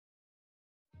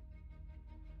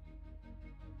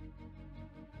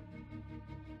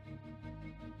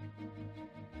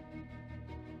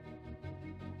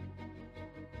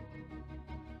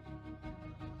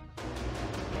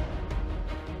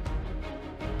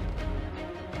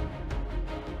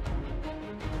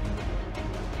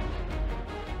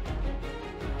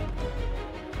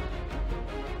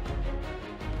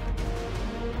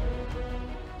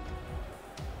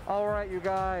All right, you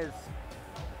guys.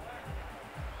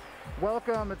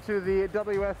 Welcome to the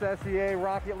WSSEA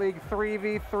Rocket League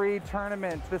 3v3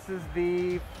 tournament. This is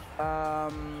the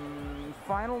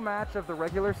final match of the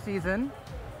regular season.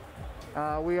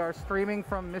 We are streaming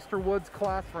from Mr. Wood's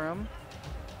classroom.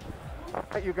 All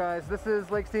right, you guys, this is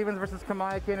Lake Stevens versus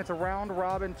Kamiakin. It's a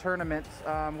round-robin tournament.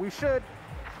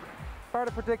 Hard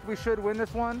to predict we should win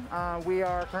this one. We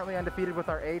are currently undefeated with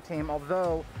our A team,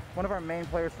 although one of our main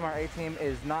players from our A team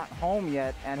is not home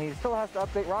yet, and he still has to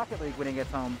update Rocket League when he gets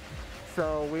home.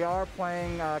 So we are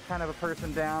playing kind of a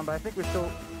person down, but I think we still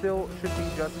should be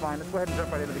just fine. Let's go ahead and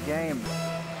jump right into the game.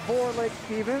 For Lake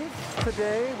Stevens,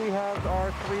 today we have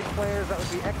our three players. That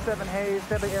would be X7 Hayes,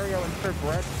 Deadly Aereo, and Sir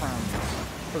Breadcrumbs.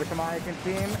 For the Kamiakin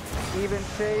team, Even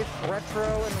Chase, Retro,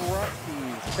 and Rusty.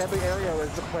 Deadly Aereo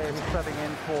is the player who's subbing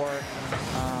in for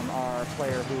our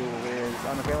player who is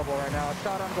unavailable right now. A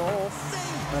shot on goal,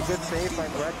 and a good save by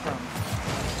Breadcrumbs.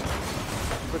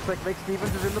 Looks like Lake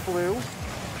Stevens is in the blue,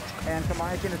 and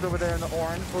Kamiakin is over there in the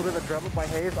orange. A little bit of a dribble by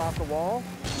Hayes off the wall.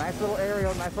 Nice little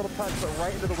aerial, nice little touch, but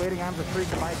right into the waiting arms of three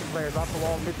Kamiakin players off the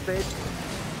wall mid-stage.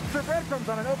 Sir Breadcrumbs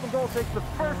on an open goal takes the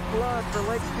first blood for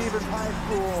Lake Stevens High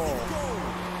School.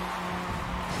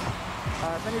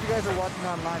 If any of you guys are watching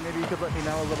online, maybe you could let me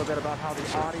know a little bit about how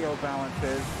the audio balance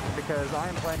is, because I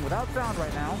am playing without sound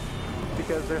right now,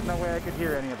 because there's no way I could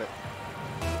hear any of it.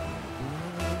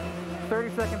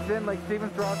 30 seconds in, Lake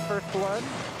Stevens draws first blood.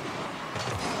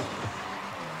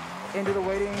 Into the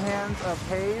waiting hands of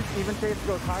Hayes. Even Chase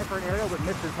goes high for an aerial, but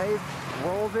misses. Hayes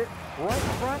rolls it right in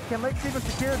front. Can Lake Stevens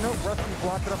secure? Nope, Rusty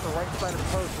blocks it up the right side of the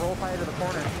post. Rolls high into the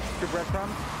corner to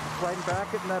Breadcrumbs. Sliding back,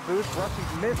 getting that boost. Rusty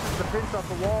misses the pinch off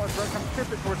the wall as Breadcrumbs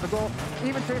tips it towards the goal.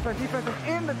 Even Chase on defense is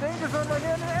in the danger zone right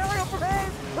here. And an aerial from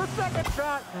Hayes. The second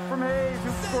shot from Hayes,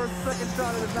 who scores the second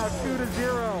shot. It is now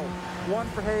 2-0. One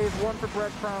for Hayes, one for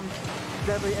Breadcrumbs.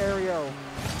 Deadly Aereo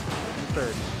in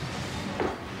third.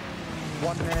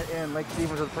 1 minute in, Lake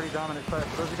Stevens was a pretty dominant start.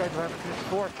 For those of you guys who haven't seen it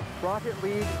before, Rocket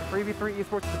League 3v3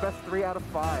 esports is the best 3 out of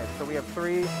 5. So we have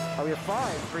 5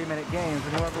 3-minute games,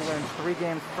 and whoever wins 3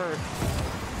 games first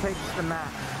takes the match.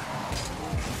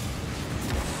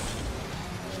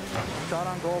 Shot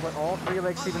on goal, but all 3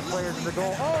 Lake Stevens players in the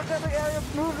goal. Oh, Deadly Aereo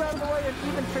moves out of the way, and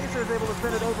Even Chaser is able to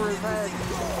send it over his head.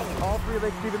 All 3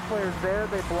 Lake Stevens players there,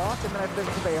 they blocked, and then I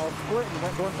think they all split and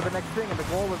went going for the next thing, and the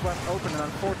goal was left open, an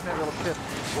unfortunate little chip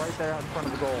right there out in front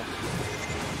of the goal.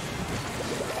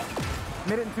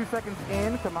 Minute and 2 seconds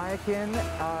in, Kamiakin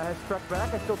has struck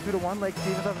back. It's still 2-1. Lake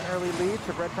Stevens has an early lead.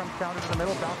 So Breadcrumbs counters in the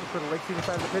middle, bounces for the Lake Stevens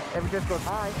side of the pitch. Every just goes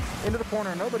high into the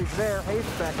corner. Nobody's there. Hayes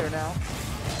is back there now.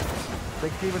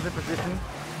 Lake Stevens in position,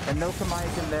 and no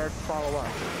Kamiakin there to follow up.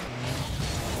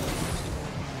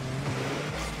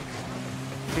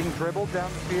 Being dribbled down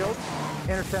the field,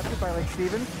 intercepted by Lake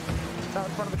Stevens. Out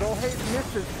in front of the goal. Hayes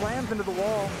misses, slams into the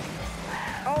wall.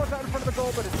 Oh, it's out in front of the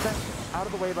goal, but it's sent out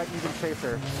of the way by Even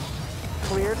Chaser.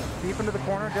 Cleared deep into the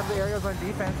corner. Deadly Aereo's on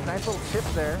defense. Nice little chip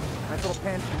there. Nice little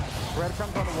pinch.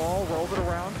 Breadcrumbs on the wall, rolls it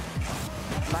around.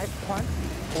 Nice punch,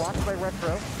 blocked by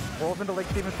Retro. Rolls into Lake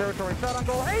Stevens territory. Shot on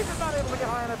goal. Hayes is not able to get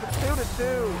high enough. It's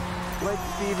 2-2. Lake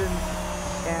Stevens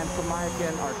and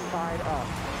Kamiakin are tied up.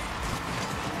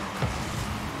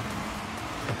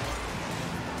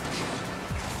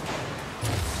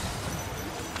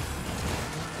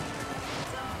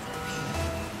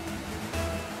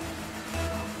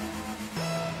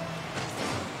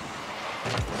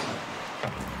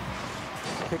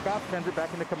 Kickoff sends it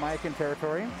back into Kamiakin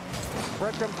territory.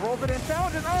 Breadcrumbs rolls it in,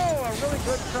 challenges. Oh, a really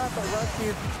good shot by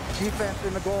Rusty's defense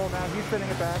in the goal. Now he's sending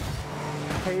it back.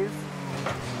 Hayes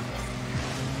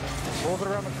rolls it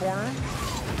around the corner.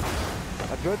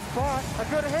 A good spot, a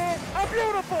good hit, a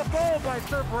beautiful goal by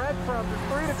Sir Breadcrumbs.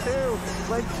 It's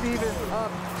 3-2. Lake Stevens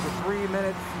up with 3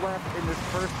 minutes left in this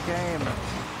first game.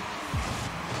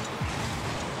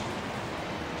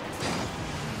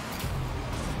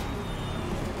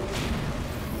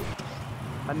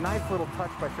 A nice little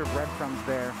touch by Sir Breadcrumbs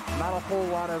there. Not a whole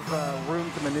lot of room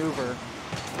to maneuver.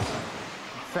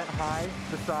 Sent high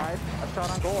to the side. A shot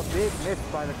on goal. A big miss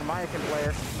by the Kamiakin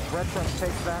player. Breadcrumbs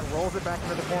takes that, rolls it back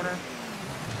into the corner.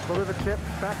 A little bit of a chip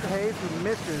back to Hayes, who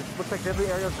misses. Looks like Deadly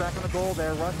Aereo's back in the goal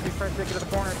there. Rusty tries to take it to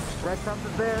the corner. Breadcrumbs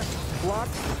is there.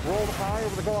 Blocked. Rolled high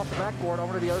over the goal off the backboard.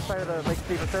 Over to the other side of the Lake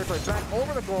Stevens territory. Back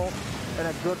over the goal. And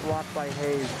a good block by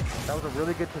Hayes. That was a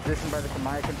really good position by the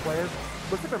Kamiakin players.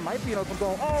 Looks like there might be an open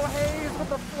goal. Oh, Hayes with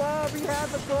the flub. He had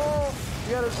the goal.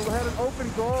 He had an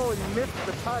open goal and he missed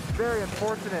the touch. Very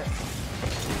unfortunate.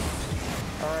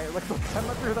 All right, I'm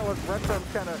not sure that was Breadcrumbs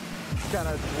kind of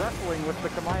wrestling with the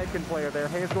Kamiakin player there.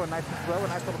 Hayes going nice and slow, a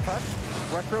nice little touch.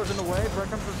 Retro's in the way.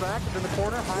 Breadcrumbs is back. It's in the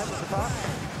corner. High at the top.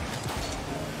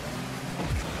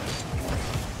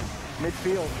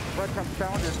 Midfield, Breadcrumbs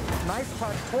challenges. Nice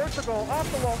touch towards the goal, off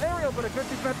the wall, aerial, but a good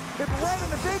defense. It's right in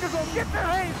the danger zone. Get there,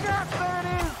 Hayes. Yes, there it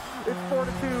is. It's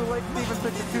 4-2. Lake Stevens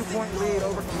takes a 2-point lead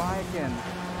over Kamiakin.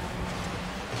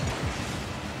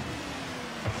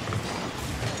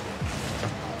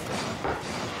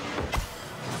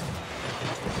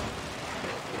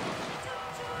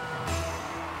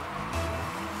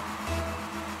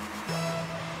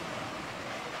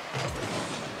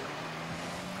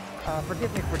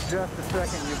 Forgive me for just a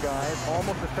second, you guys.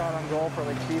 Almost a shot on goal for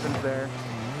Lake Stevens there.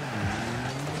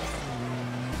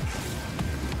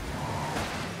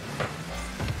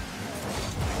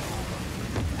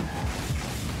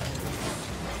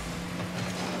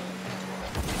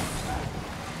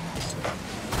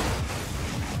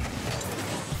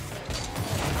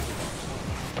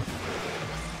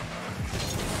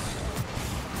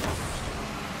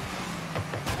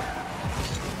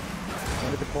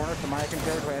 Into the corner, Kamiakin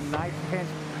carries away a nice pinch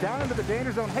down into the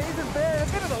danger zone. Hayes is there,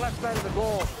 into the left side of the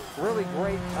goal. Really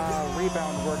great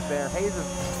rebound work there. Hayes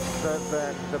is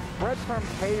the Breadcrumbs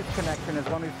Hayes connection is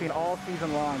one we've seen all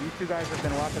season long. These two guys have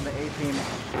been rocking the A team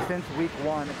since week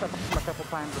 1, except for a couple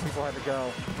times where people had to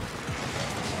go.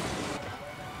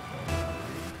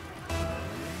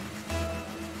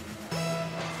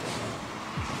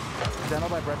 Demo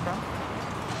by Breadcrumbs.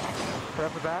 Right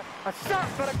off the bat. A shot,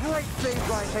 but a great save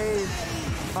by Hayes.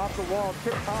 Off the wall,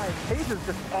 tip high. Hayes is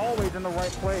just always in the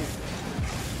right place.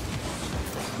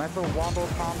 Nice little wombo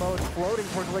combo. It's floating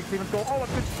towards the Lake Stevens goal. Oh, a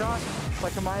good shot by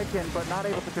Kamiakin, but not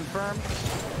able to confirm.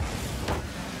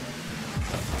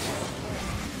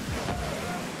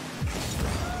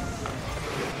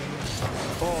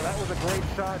 Oh, that was a great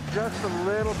shot. Just a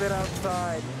little bit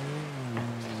outside.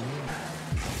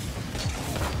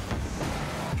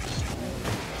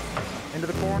 Into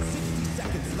the corner. 60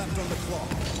 seconds left on the clock.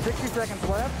 60 seconds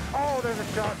left. Oh, there's a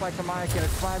shot by Kamiakin.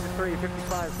 It's 5-3,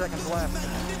 55 seconds left.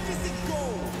 Magnificent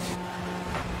goal.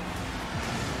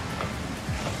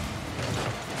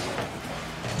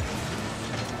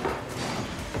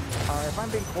 If I'm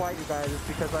being quiet, you guys, it's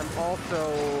because I'm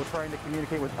also trying to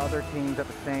communicate with other teams at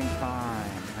the same time.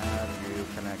 Have you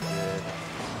connected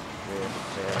with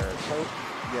their coach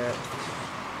yet?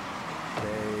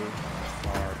 They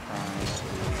are trying to...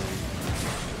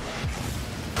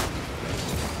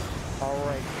 All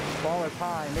right, ball is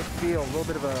high, midfield, a little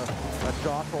bit of a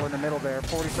jostle in the middle there.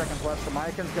 40 seconds left.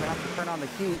 Kamiakin's going to have to turn on the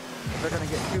heat. They're going to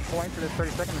get 2 points in this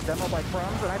 30 seconds. Demo by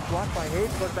Crumbs, a nice block by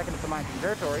Hayes, goes back into Kamiakin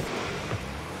territory.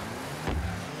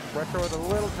 Retro with a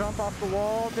little jump off the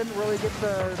wall. Didn't really get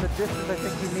the distance I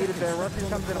think he needed there. Rusty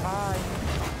comes in high,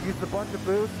 used a bunch of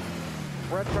boost.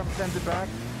 Breadcrumbs sends it back.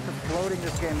 Just floating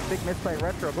this game. Big miss by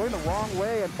Retro. Going the wrong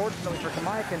way, unfortunately, for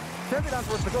Kamiakin. Sends it down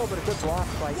towards the goal, but a good block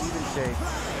by Even Shake.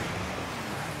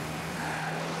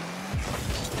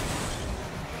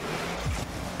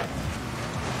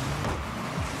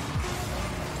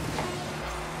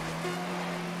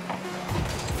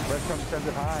 Breadcrumbs sends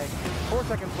it high. 4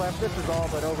 seconds left. This is all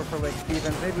but over for Lake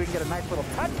Stevens. Maybe we can get a nice little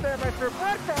touch there by Sir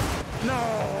Breadcrumbs. No,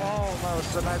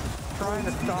 almost. A nice trying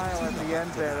to style at the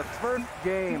end there. The first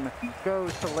game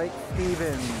goes to Lake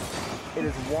Stevens. It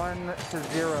is 1-0.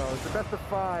 It's the best of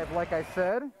 5, like I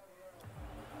said.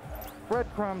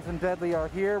 Breadcrumbs and Deadly are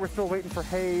here. We're still waiting for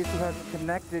Hayes, who hasn't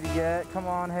connected yet. Come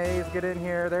on, Hayes, get in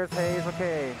here. There's Hayes.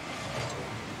 Okay.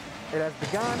 It has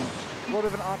begun. A little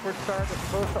bit of an awkward start. It's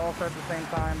supposed to all start at the same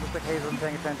time. Looks like Hayes isn't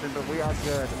paying attention, but we are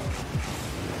good.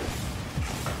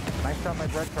 Nice shot by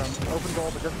Breadcrumbs. Open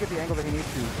goal, but doesn't get the angle that he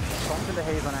needs to. Bumps into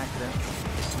Hayes on accident.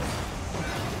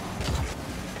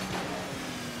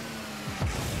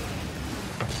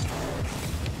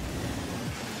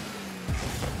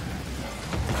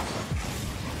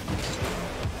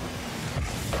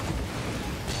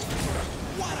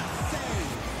 What a save!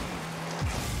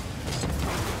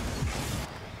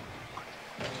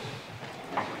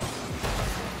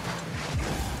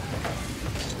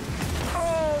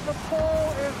 Oh, the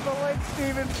pole is the Lake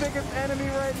Stevens' biggest enemy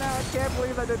right now. I can't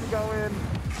believe that didn't go in.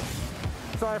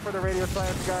 Sorry for the radio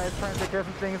silence, guys. Trying to take care of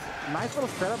some things. Nice little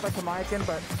setup by Kamiakin,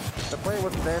 but the play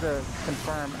wasn't there to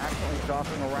confirm. Accidentally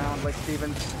jostling around. Lake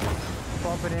Stevens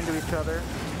bumping into each other.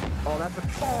 Oh, that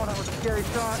was a scary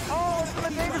shot. Oh, it's in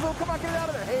the danger zone. Come on, get it out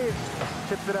of there. Hayes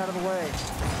tips it out of the way.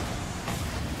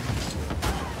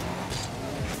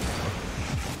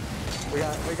 We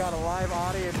got a live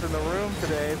audience in the room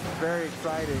today. It's very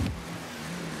exciting.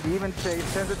 Even Chase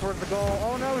sends it towards the goal.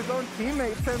 Oh no, his own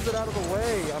teammate sends it out of the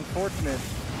way. Unfortunate.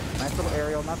 Nice little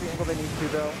aerial. Not the angle they need to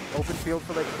though. Open field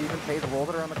for Lake Stevens. Hayes rolls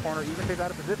it around the corner. Even Chase out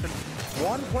of position.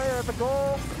 One player at the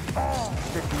goal. Oh,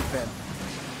 good defense.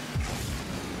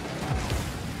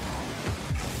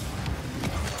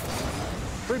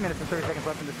 3 minutes and 30 seconds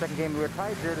left in the second game. We are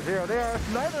tied 0-0.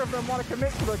 Neither of them want to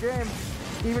commit to the game.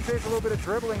 Even takes a little bit of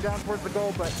dribbling down towards the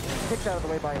goal, but kicked out of the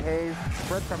way by Hayes.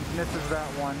 Breadcrumbs misses that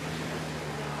one.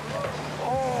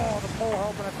 Oh, the pole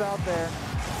helping us out there.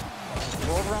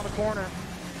 Rolls around the corner.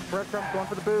 Breadcrumbs going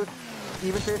for the boost.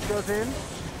 Even chase goes in.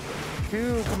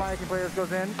 2 Kamiakin players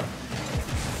goes in.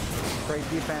 Great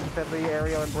defense. Deadly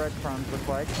aerial and Breadcrumbs looks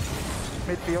like.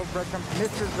 Midfield, Breadcrumbs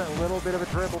misses a little bit of a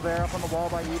dribble there up on the wall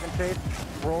by Even chase.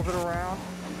 Rolls it around.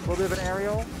 A little bit of an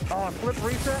aerial. Oh, a flip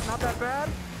reset. Not that bad.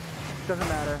 Doesn't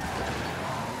matter.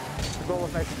 The goal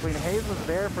was nice and clean. Hayes was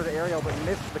there for the aerial, but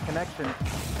missed the connection.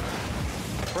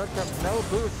 Breadcrumbs, no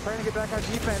boost, trying to get back on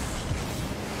defense.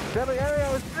 Deadly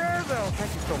aerial is there, though.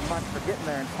 Thank you so much for getting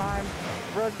there in time.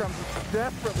 Breadcrumbs is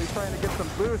desperately trying to get some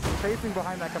boost and chasing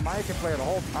behind that Kamiakin player the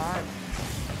whole time.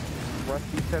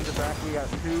 Rusty sends it back. We got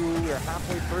 2. We are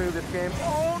halfway through this game.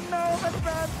 Oh, no, that's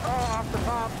bad. Oh, off the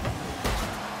top.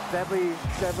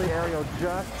 Deadly aerial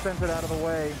just sent it out of the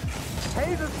way.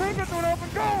 Hayes is thinking to an open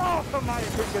goal. Oh,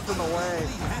 Kamiakin gets in the way.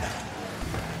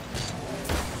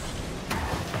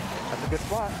 That's a good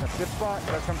spot. That's a good spot.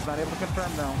 Breadcrumbs not able to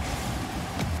confirm, though.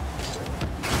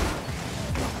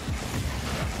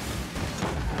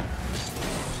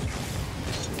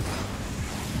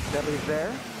 Deadly's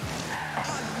there.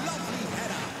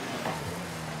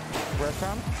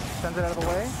 Breadcrumbs sends it out of the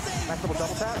way. Nice little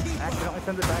double tap. Accidentally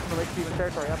sends it back to Lake Stevens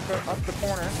territory. Up the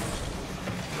corner.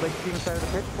 Lake Stevens side of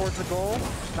the pitch towards the goal.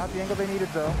 Not the angle they needed,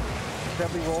 though.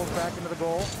 Deadly rolls back into the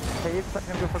goal. Hayes going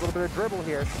to go for a little bit of dribble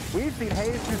here. We've seen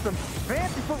Hayes do some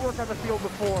fancy footwork on the field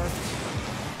before.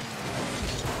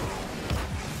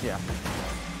 Yeah.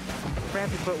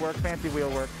 Fancy footwork, fancy wheel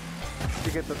work.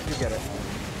 You get it.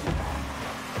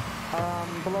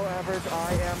 Below average,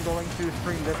 I am going to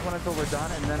stream this one until we're done,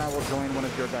 and then I will join one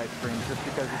of your guys' streams, just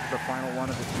because this is the final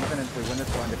one of the season, and if we win this,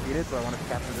 we're undefeated, so I want to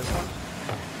capture this one.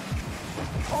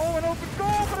 Oh, an open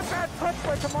goal, but a bad touch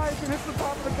by Kamiakin. Hits the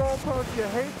top of the goal post. You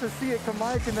hate to see it.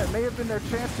 Kamiakin, that may have been their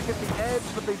chance to get the edge,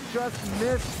 but they just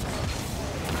missed.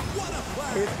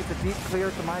 Hayes gets a deep clear.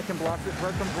 Kamiakin blocks it.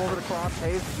 Breadcrumbs rolls it across.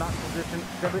 Hayes is not in position.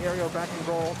 Deadly aerial back in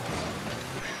goal.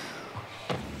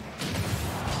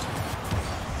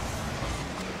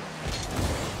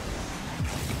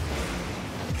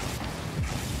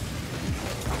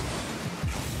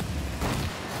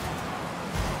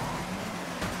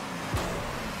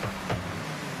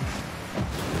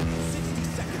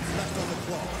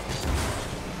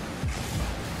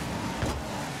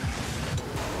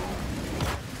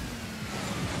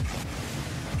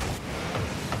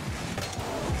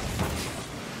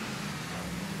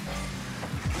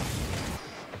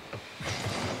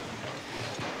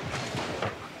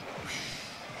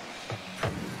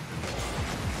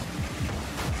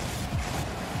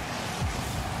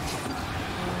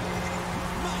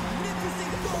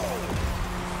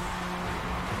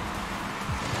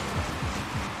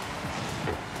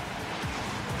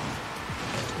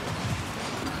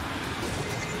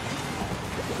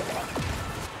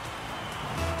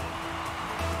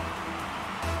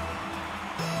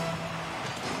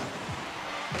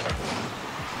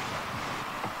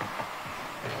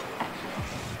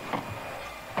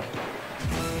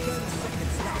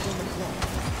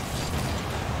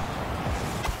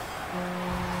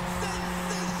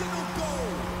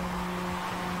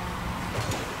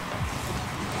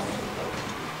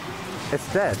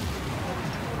 It's dead.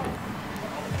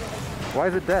 Why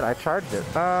is it dead? I charged it.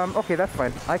 Okay, that's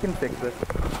fine. I can fix this.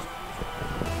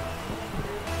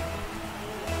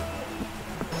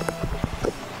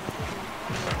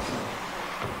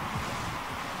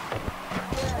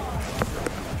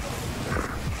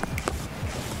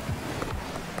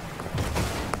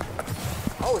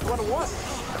 Oh, it's 1-1.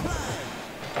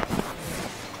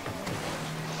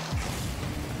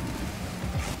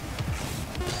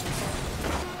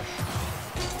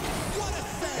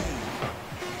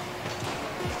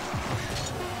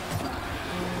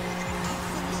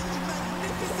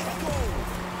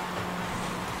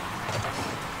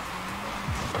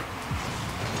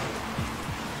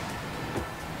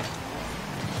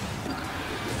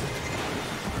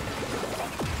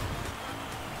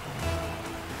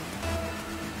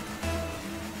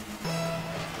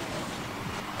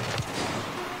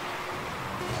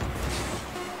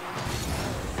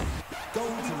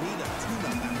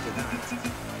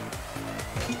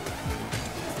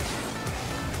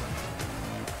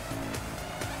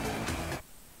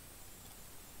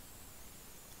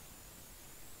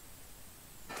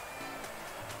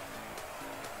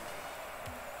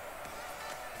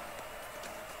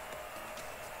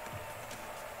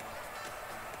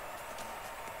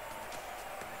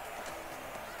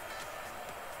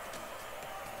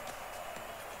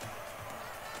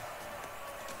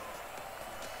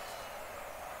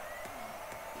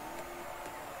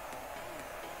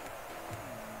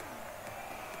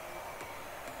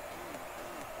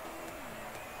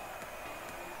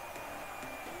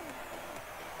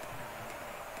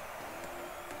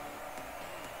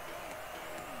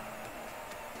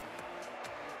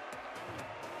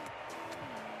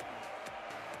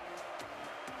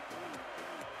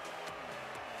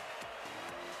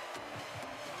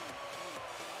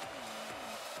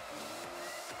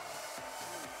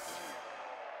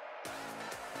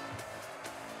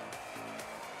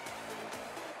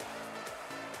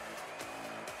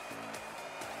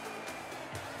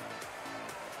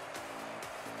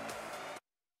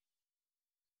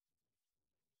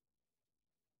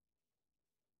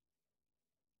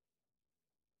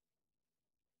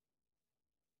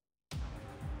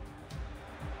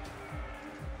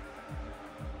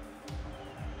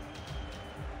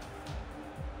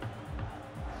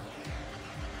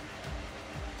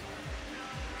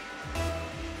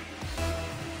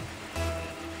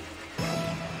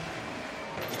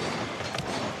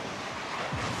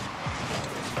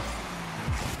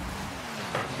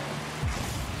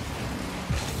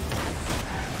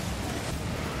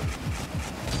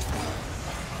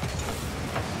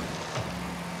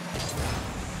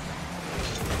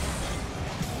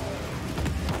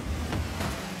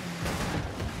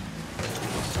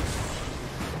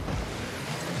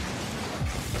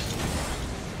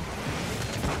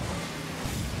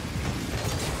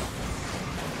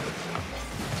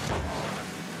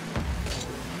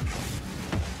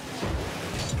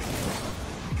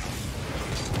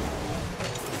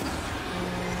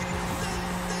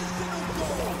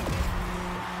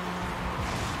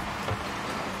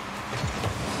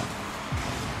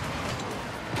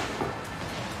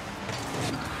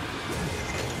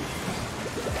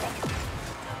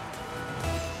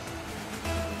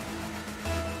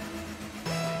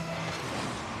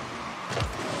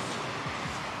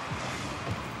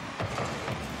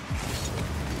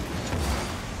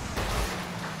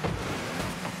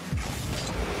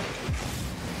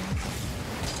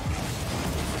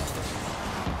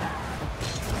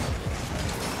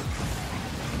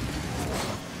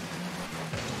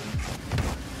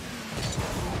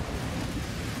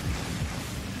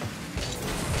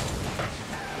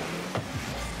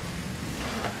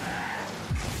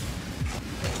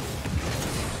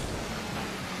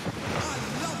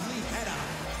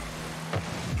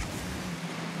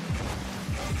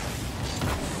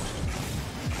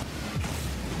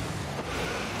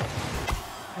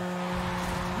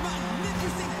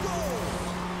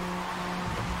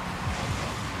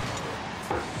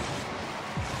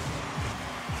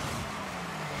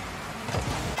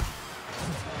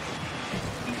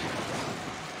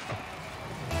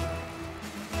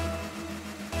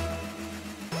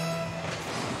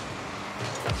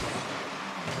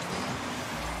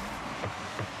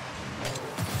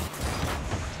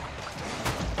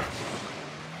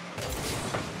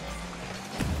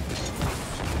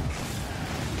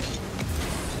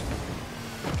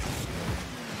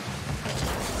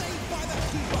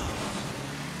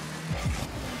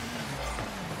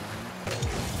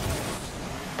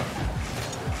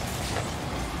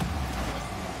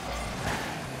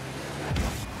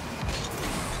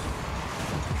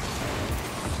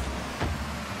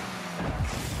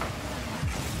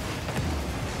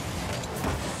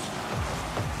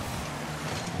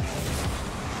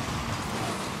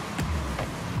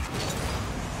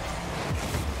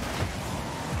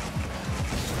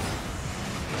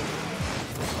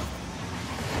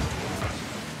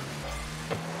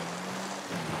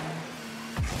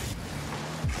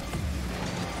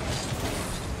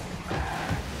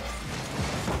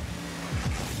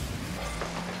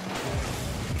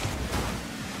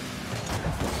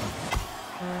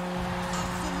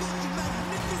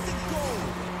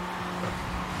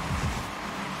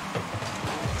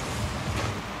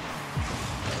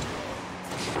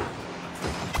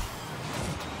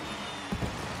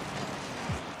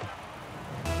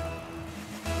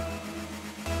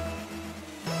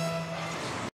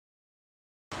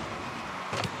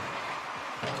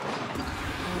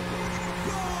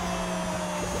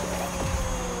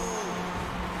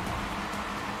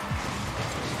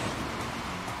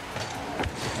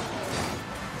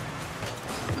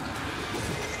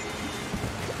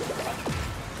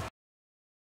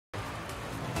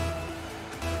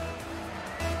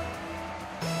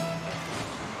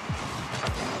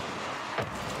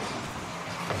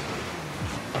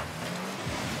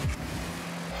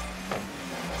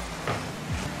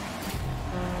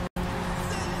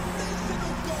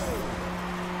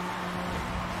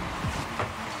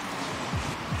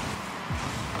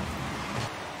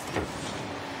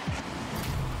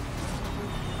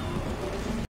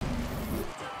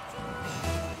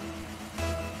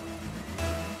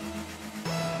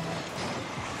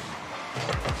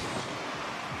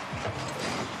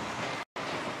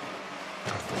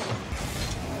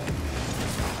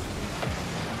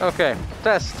 Okay,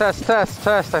 test, test, test,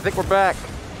 test. I think we're back.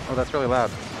 Oh, that's really loud.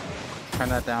 Turn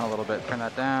that down a little bit. Turn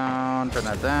that down, turn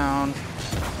that down.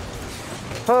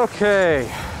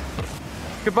 Okay.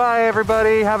 Goodbye,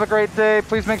 everybody. Have a great day.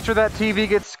 Please make sure that TV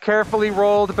gets carefully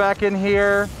rolled back in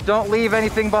here. Don't leave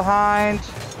anything behind.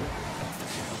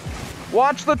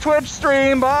 Watch the Twitch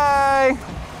stream. Bye.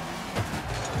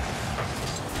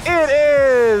 It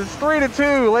is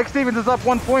 3-2. Lake Stevens is up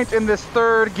 1 point in this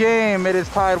third game. It is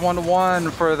tied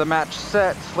 1-1 for the match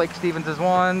set. Lake Stevens has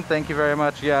won. Thank you very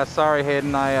much. Yeah, sorry,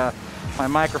 Hayden. My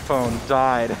microphone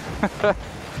died.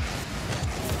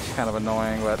 Kind of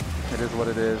annoying, but it is what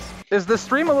it is. Is the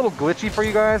stream a little glitchy for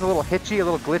you guys? A little hitchy, a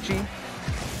little glitchy?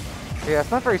 Yeah,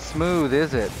 it's not very smooth,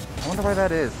 is it? I wonder why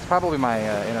that is. It's probably my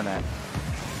internet.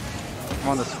 I'm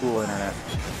on the school internet.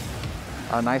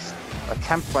 A nice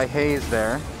attempt by Hayes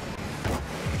there.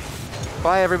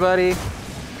 Bye, everybody.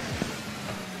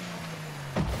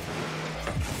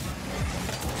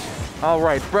 All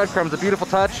right, breadcrumbs, a beautiful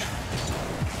touch.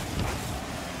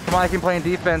 Kamiakin playing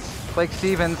defense. Lake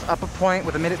Stevens up a point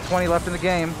with 1:20 left in the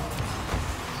game.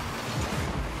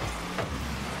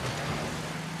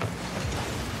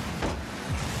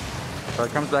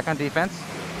 Breadcrumbs back on defense.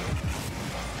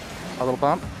 A little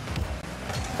bump.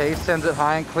 Hayes sends it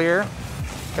high and clear.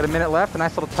 Got a minute left, a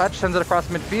nice little touch, sends it across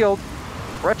midfield.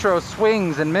 Retro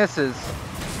swings and misses.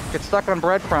 Gets stuck on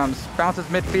breadcrumbs, bounces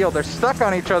midfield. They're stuck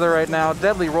on each other right now.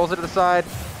 Deadly rolls it to the side.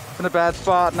 It's in a bad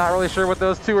spot. Not really sure what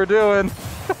those two are doing.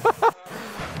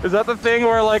 Is that the thing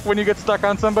where, like, when you get stuck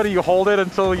on somebody, you hold it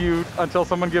until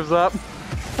someone gives up?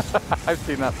 I've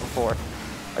seen that before.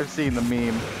 I've seen the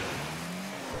meme.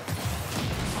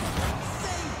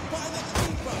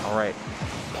 All right.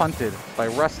 Punted by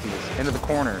Rusty's into the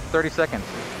corner. 30 seconds.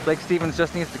 Lake Stevens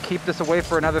just needs to keep this away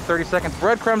for another 30 seconds.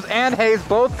 Breadcrumbs and Hayes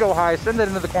both go high. Send it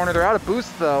into the corner. They're out of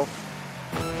boost, though.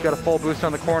 He's got a full boost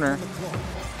on the corner.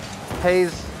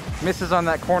 Hayes misses on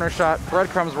that corner shot.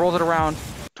 Breadcrumbs rolls it around.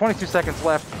 22 seconds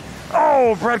left.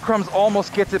 Oh, Breadcrumbs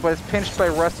almost gets it, but is pinched by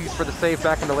Rusty's for the save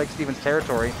back into Lake Stevens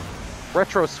territory.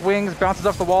 Retro swings, bounces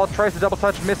off the wall, tries to double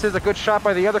touch, misses. A good shot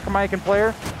by the other Kamiakin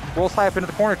player. Rolls high up into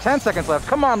the corner. 10 seconds left.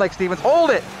 Come on, Lake Stevens. Hold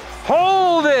it.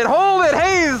 Hold it. Hold it.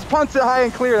 Hayes punts it high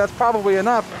and clear. That's probably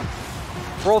enough.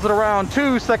 Rolls it around.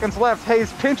 2 seconds left.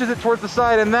 Hayes pinches it towards the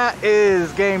side, and that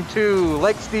is game 2.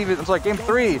 Game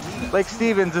 3. Lake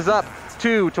Stevens is up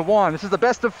 2-1. This is the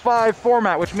best of 5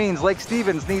 format, which means Lake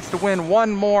Stevens needs to win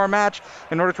one more match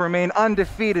in order to remain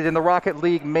undefeated in the Rocket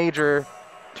League Major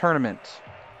Tournament.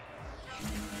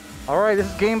 All right, this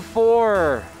is game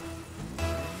 4.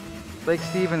 Lake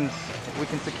Stevens, if we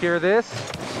can secure this,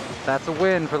 that's a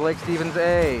win for Lake Stevens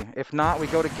A. If not, we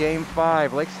go to game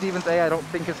 5. Lake Stevens A, I don't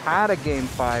think has had a game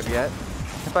 5 yet.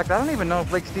 In fact, I don't even know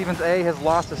if Lake Stevens A has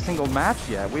lost a single match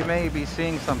yet. We may be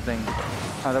seeing something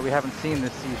that we haven't seen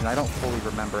this season. I don't fully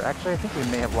remember. Actually, I think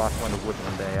we may have lost one to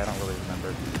Woodland A. I don't really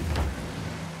remember.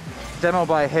 Demo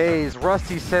by Hayes.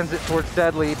 Rusty sends it towards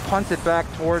Deadly. Punted back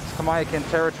towards Kamiakin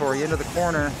territory. Into the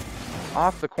corner.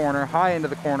 Off the corner. High into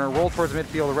the corner. Roll towards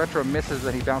midfield. The Retro misses,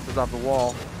 and he bounces off the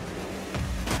wall.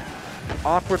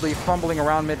 Awkwardly fumbling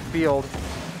around midfield.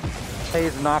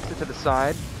 Hayes knocks it to the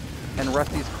side. And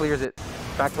Rusty's clears it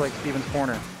back to Lake Stevens'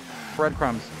 corner.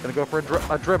 Breadcrumbs. Gonna go for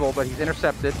a dribble, but he's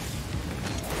intercepted.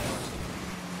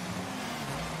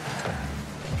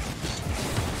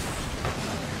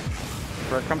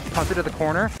 Breadcrumbs punts it to the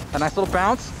corner. A nice little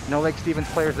bounce. No Lake Stevens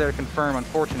players there to confirm,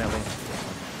 unfortunately.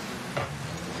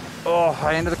 Oh,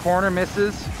 high into the corner,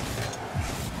 misses.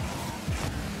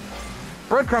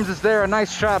 Breadcrumbs is there, a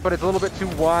nice shot, but it's a little bit too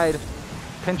wide.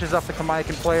 Pinches up the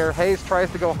Kamiakin player. Hayes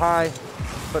tries to go high,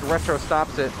 but Retro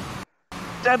stops it.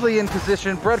 Deadly in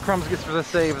position. Breadcrumbs gets for the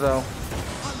save, though.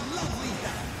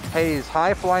 Hayes,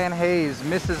 high flying Hayes,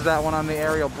 misses that one on the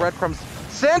aerial. Breadcrumbs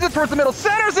sends it towards the middle,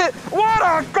 centers it! What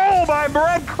a goal by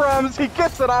Breadcrumbs! He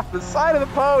gets it off the side of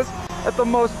the post at the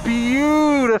most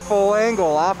beautiful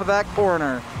angle off of that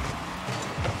corner.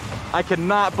 I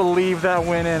cannot believe that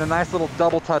went in. A nice little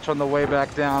double touch on the way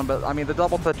back down, but I mean, the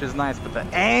double touch is nice, but the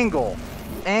angle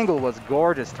was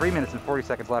gorgeous. 3 minutes and 40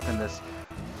 seconds left in this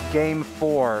game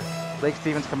 4. Lake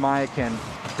Stevens Kamiakin,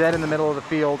 dead in the middle of the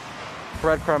field.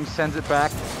 Breadcrumbs sends it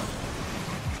back.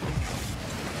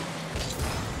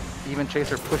 Even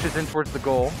Chaser pushes in towards the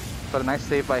goal, but a nice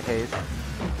save by Hayes.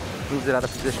 Moves it out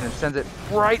of position and sends it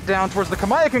right down towards the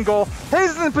Kamiakin goal.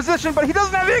 Hayes is in position, but he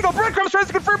doesn't have the angle. Breadcrumbs tries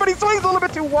to confirm, but he swings a little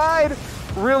bit too wide.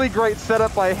 Really great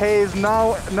setup by Hayes.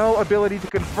 No ability to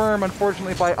confirm,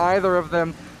 unfortunately, by either of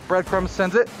them. Breadcrumbs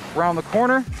sends it around the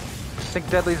corner. I think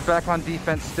Deadly's back on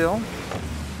defense still.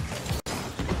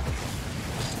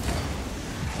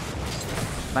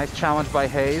 Nice challenge by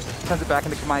Hayes. Sends it back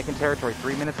into Kamiakin territory.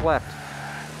 3 minutes left.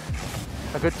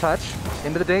 A good touch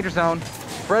into the danger zone.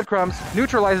 Breadcrumbs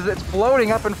neutralizes it. It's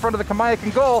floating up in front of the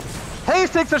Kamiakin goal. Hayes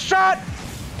takes a shot.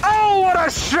 Oh, what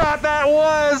a shot that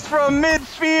was from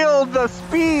midfield. The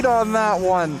speed on that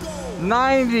one.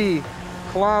 90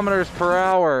 kilometers per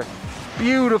hour.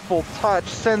 Beautiful touch.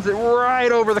 Sends it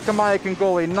right over the Kamiakin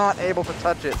goalie. Not able to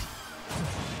touch it.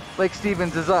 Lake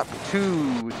Stevens is up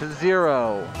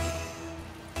 2-0.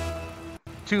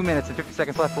 2 minutes and 50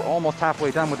 seconds left. We're almost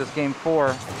halfway done with this game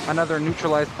 4. Another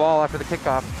neutralized ball after the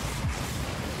kickoff.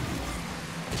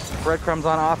 Breadcrumbs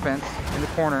on offense in the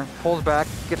corner. Pulls back,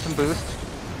 gets some boost.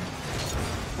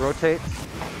 Rotates.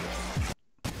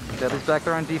 Deadly's back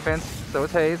there on defense. So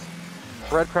is Hayes.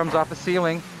 Breadcrumbs off the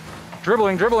ceiling.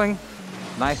 Dribbling.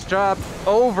 Nice job.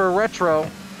 Over Retro.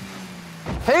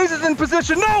 Hayes is in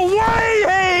position. No way,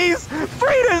 Hayes!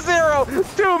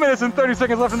 3-0. 2 minutes and 30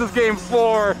 seconds left in this game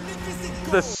 4.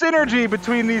 The synergy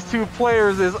between these two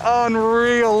players is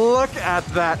unreal. Look at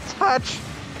that touch.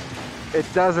 It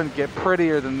doesn't get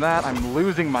prettier than that. I'm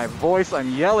losing my voice. I'm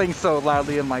yelling so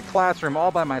loudly in my classroom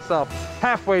all by myself.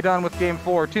 Halfway done with game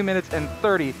 4. 2 minutes and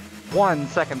 31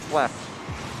 seconds left.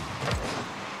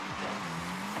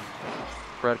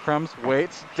 Breadcrumbs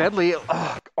waits. Deadly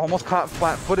almost caught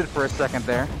flat-footed for a second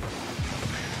there.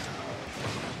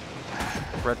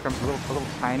 Breadcrumbs a little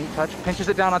tiny touch. Pinches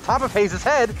it down on top of Hayes'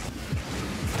 head.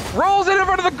 Rolls it in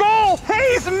front of the goal.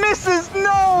 Hayes misses.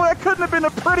 No, that couldn't have been a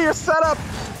prettier setup.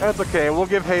 That's okay. We'll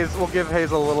give Hayes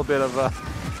a little bit of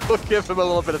we'll give him a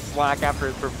little bit of slack after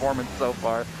his performance so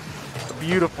far. A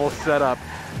beautiful setup.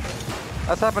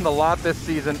 That's happened a lot this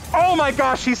season. Oh my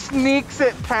gosh, he sneaks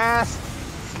it past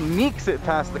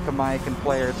the Kamiakin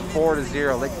players.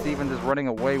 4-0. Lake Stevens is running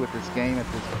away with this game at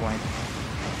this point.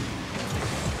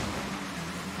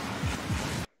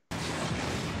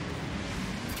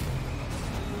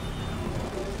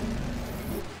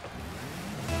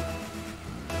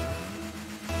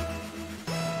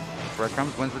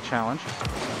 Breadcrumbs wins the challenge.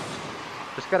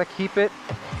 Just got to keep it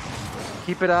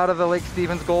out of the Lake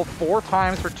Stevens goal 4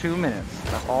 times for 2 minutes.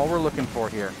 That's all we're looking for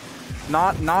here.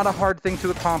 Not a hard thing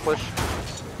to accomplish.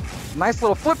 Nice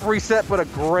little flip reset, but a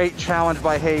great challenge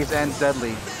by Hayes and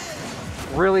Deadly.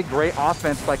 Really great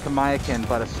offense by Kamiakin,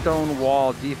 but a stone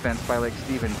wall defense by Lake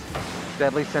Stevens.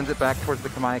 Deadly sends it back towards the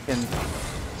Kamiakin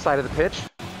side of the pitch.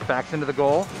 Backs into the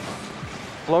goal.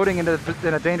 Floating in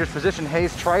a dangerous position.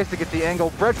 Hayes tries to get the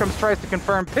angle. Breadcrumbs tries to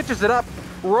confirm. Pitches it up.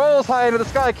 Rolls high into the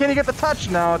sky. Can he get the touch?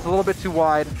 No, it's a little bit too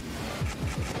wide.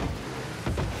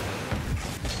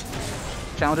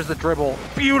 Challenges the dribble.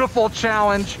 Beautiful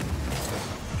challenge.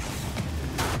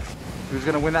 Who's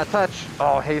going to win that touch?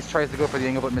 Oh, Hayes tries to go for the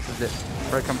angle but misses it.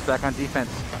 Breadcrumbs back on defense.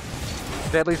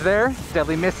 Deadly's there.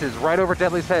 Deadly misses. Right over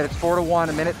Deadly's head. It's 4-1.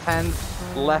 A minute 10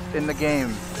 left in the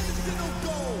game.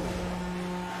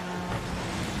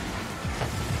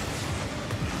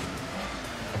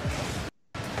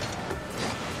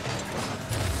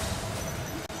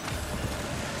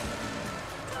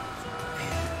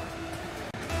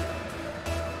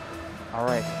 All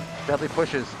right, Deadly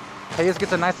pushes. Hayes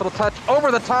gets a nice little touch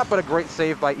over the top, but a great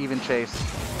save by Even Chase.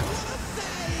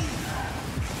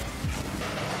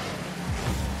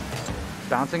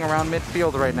 Bouncing around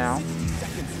midfield right now.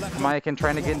 Kamiakin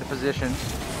trying to get into position.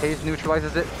 Hayes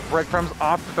neutralizes it. Breadcrumbs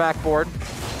off the backboard.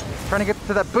 Trying to get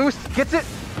to that boost. Gets it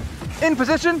in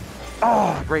position.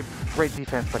 Oh, great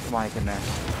defense by Kamiakin there.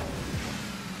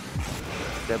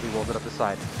 Deadly rolls it up the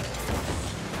side.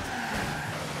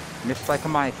 Missed by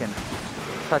Kamiakin.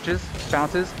 Touches,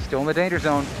 bounces, still in the danger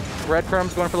zone.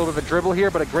 Breadcrumbs going for a little bit of a dribble here,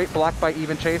 but a great block by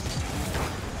Even Chase.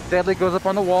 Deadly goes up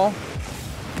on the wall.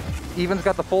 Even's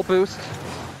got the full boost.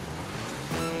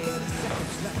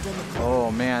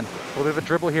 Oh man, a little bit of a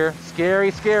dribble here.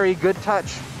 Scary, good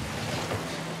touch.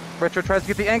 Retro tries to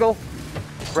get the angle.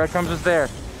 Breadcrumbs is there.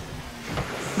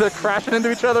 They're crashing into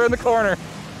each other in the corner.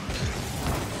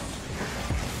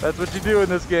 That's what you do in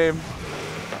this game.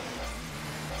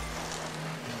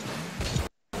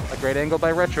 Great angle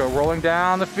by Retro, rolling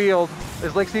down the field.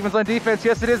 Is Lake Stevens on defense?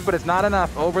 Yes, it is, but it's not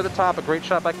enough. Over the top, a great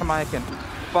shot by Kamiakin.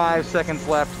 5 seconds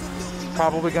left.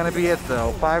 Probably going to be it,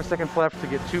 though. 5 seconds left to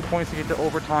get 2 points to get to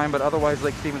overtime, but otherwise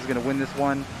Lake Stevens is going to win this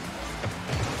one.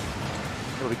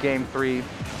 It'll be game 3. Lake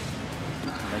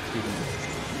Stevens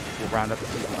will round up the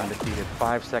season undefeated.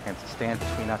 5 seconds stands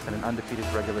between us and an undefeated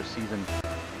regular season.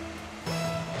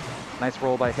 Nice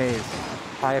roll by Hayes.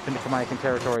 High up into Kamiakin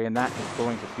territory, and that is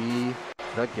going to be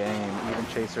the game. Even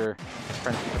Chaser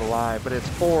trying to keep it alive, but it's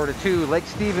 4-2. Lake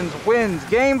Stevens wins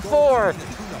game 4,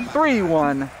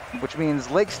 3-1, which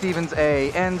means Lake Stevens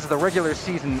A ends the regular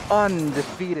season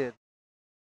undefeated.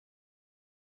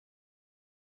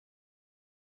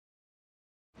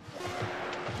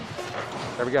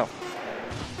 There we go.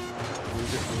 We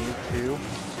just need to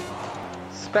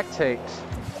spectate.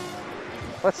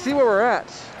 Let's see where we're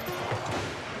at.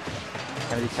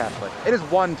 Kennedy Catholic. It is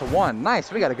 1-1.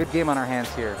 Nice. We got a good game on our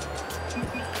hands here.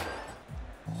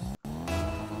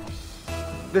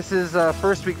 This is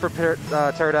first week for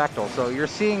Pterodactyl, so you're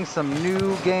seeing some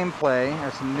new gameplay or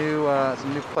some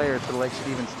new players for the Lake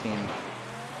Stevens team.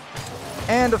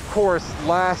 And of course,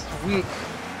 last week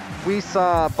we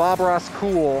saw Bob Ross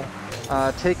Cool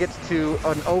take it to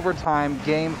an overtime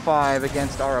Game 5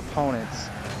 against our opponents,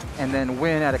 and then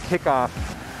win at a kickoff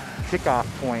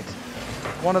point.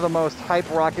 One of the most hype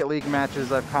Rocket League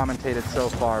matches I've commentated so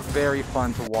far. Very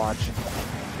fun to watch.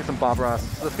 Let's get some Bob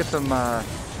Ross. Let's get some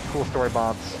cool story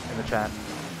Bobs in the chat.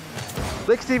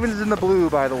 Lake Stevens is in the blue,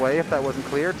 by the way, if that wasn't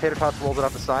clear. Tater Tots rolls it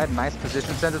off the side. Nice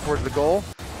position. Sends it towards the goal.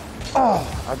 Oh,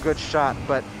 a good shot,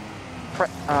 but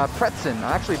Preston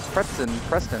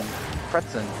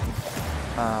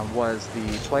was the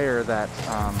player that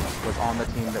was on the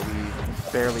team that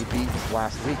we barely beat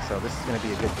last week, so this is going to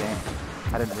be a good game.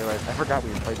 I didn't realize, I forgot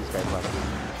we had played these guys last week.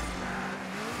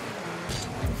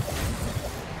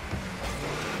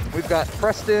 We've got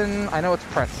Preston, I know it's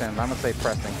Preston, I'm going to say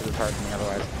Preston because it's hard for me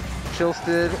otherwise.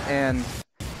 Chilstead and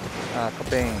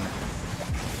Cobain.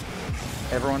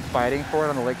 Everyone's fighting for it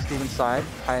on the Lake Stevens side,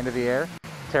 high into the air.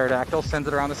 Pterodactyl sends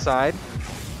it around the side.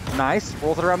 Nice,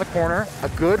 rolls it around the corner. A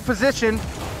good position.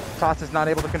 Tots is not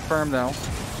able to confirm though.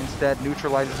 Instead,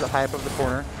 neutralizes it high up over the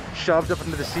corner. Shoved up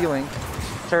into the ceiling.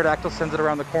 Pterodactyl sends it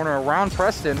around the corner around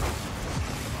Preston.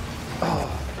 Oh,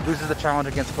 loses the challenge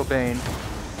against Cobain.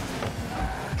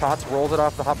 Tots rolls it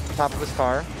off the top of his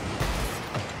car.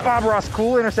 Bob Ross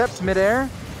Cool intercepts midair.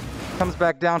 Comes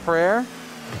back down for air.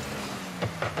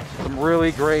 Some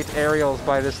really great aerials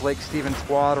by this Lake Stevens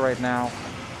squad right now.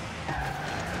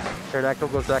 Pterodactyl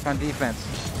goes back on defense.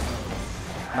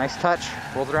 Nice touch.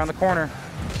 Rolls it around the corner.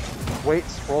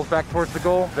 Waits. Rolls back towards the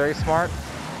goal. Very smart.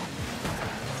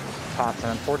 Tots,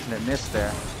 an unfortunate miss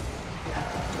there.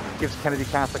 Gives Kennedy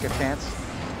Catholic a chance.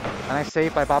 A nice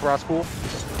save by Bob Ross Cool.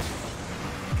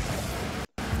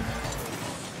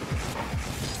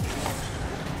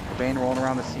 Cobain rolling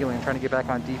around the ceiling, trying to get back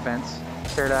on defense.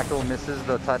 Pterodactyl misses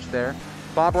the touch there.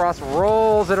 Bob Ross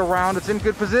rolls it around. It's in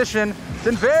good position. It's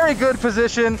in very good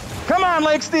position. Come on,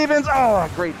 Lake Stevens.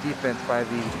 Oh, great defense by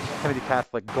the Kennedy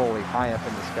Catholic goalie high up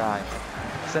in the sky.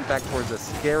 Sent back towards a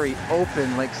scary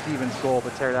open Lake Stevens goal,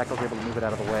 but Pterodactyl's able to move it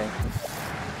out of the way.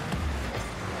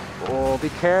 Oh, be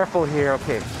careful here.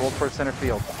 Okay, rolled towards center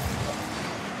field.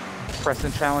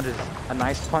 Preston challenges. A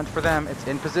nice punt for them. It's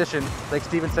in position. Lake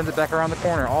Stevens sends it back around the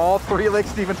corner. All three Lake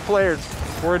Stevens players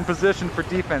were in position for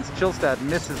defense. Chilstad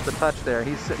misses the touch there.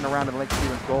 He's sitting around in the Lake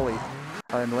Stevens goalie,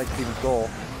 in the Lake Stevens goal.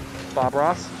 Bob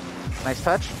Ross, nice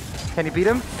touch. Can he beat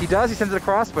him? He does. He sends it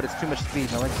across, but it's too much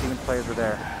speed. No Lake Stevens players are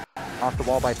there. Off the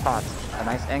wall by Tots. A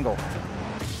nice angle.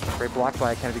 Great block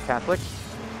by Kennedy Catholic.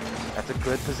 That's a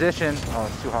good position. Oh,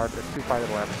 it's too hard. It's too far to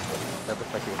the left. That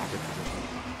looks like it was a good position.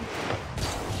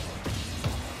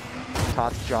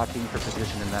 Tots jockeying for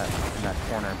position in that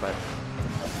corner, but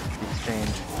the exchange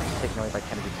taken away by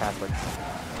Kennedy Catholic.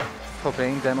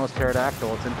 Cobain demos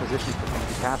Pterodactyl. It's in position for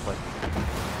Kennedy Catholic.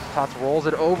 Tots rolls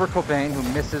it over Cobain, who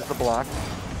misses the block.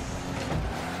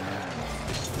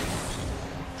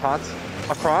 Tots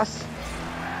across.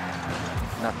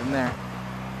 Nothing there.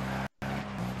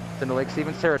 It's into Lake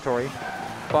Stevens territory.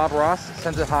 Bob Ross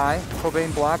sends it high.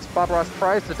 Cobain blocks. Bob Ross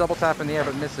tries to double tap in the air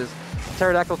but misses.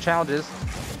 Pterodactyl challenges.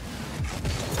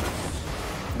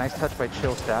 Nice touch by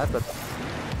Chilstad, but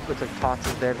looks like Tots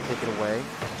is there to take it away.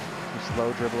 Some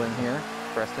slow dribble in here.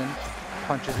 Preston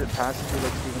punches it past two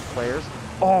Lake Stevens players.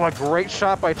 Oh, a great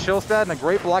shot by Chilstad and a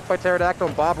great block by Pterodactyl.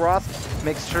 And Bob Ross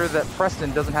makes sure that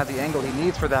Preston doesn't have the angle he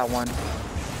needs for that one.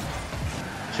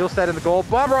 Chilstad in the goal.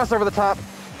 Bob Ross over the top.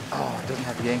 Oh, doesn't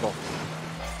have the angle.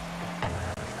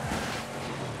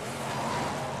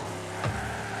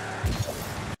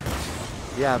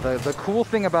 Yeah, the cool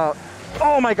thing about...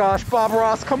 Oh my gosh, Bob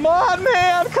Ross. Come on,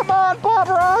 man. Come on, Bob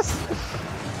Ross.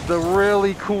 The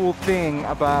really cool thing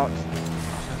about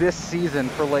this season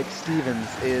for Lake Stevens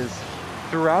is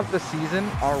throughout the season,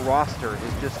 our roster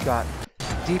has just got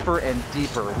deeper and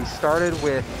deeper. We started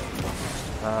with,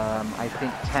 I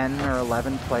think, 10 or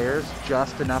 11 players,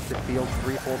 just enough to field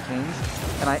 3 full teams.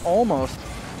 And I almost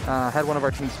had one of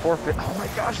our teams forfeit. Oh my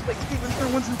gosh, Lake Stevens, no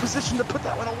one's in position to put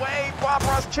that one away. Bob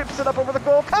Ross chips it up over the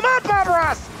goal. Come on, Bob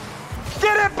Ross!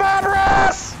 Get it, Bob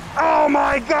Ross! Oh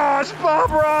my gosh,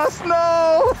 Bob Ross,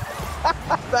 no!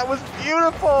 That was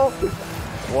beautiful!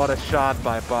 What a shot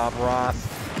by Bob Ross.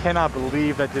 Cannot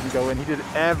believe that didn't go in. He did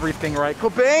everything right.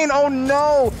 Cobain, oh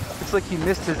no! Looks like he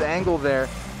missed his angle there.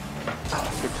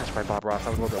 Oh, good touch by Bob Ross. I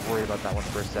was a little bit worried about that one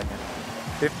for a second.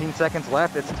 15 seconds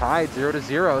left. It's tied 0-0.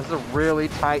 This is a really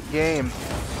tight game.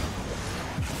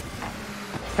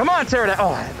 Come on, Pterodactyl.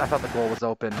 Oh, I thought the goal was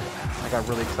open. I got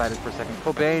really excited for a second.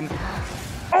 Cobain.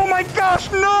 Oh my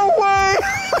gosh, no way!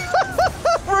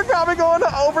 We're probably going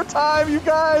to overtime, you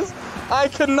guys. I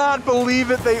cannot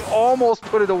believe it. They almost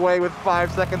put it away with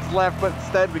 5 seconds left, but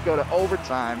instead we go to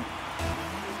overtime.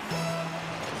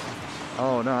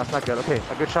 Oh no, that's not good. Okay,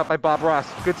 a good shot by Bob Ross.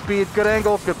 Good speed, good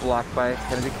angle, good block by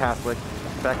Kennedy Catholic.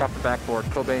 Back off the backboard.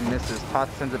 Cobain misses.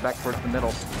 Tots sends it back towards the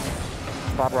middle.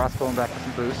 Bob Ross going back for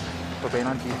some boost. Cobain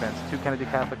on defense. 2 Kennedy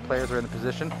Catholic players are in the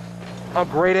position. A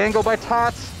great angle by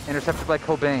Tots. Intercepted by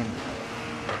Cobain.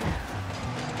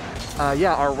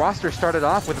 Yeah, our roster started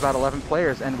off with about 11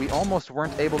 players, and we almost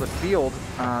weren't able to field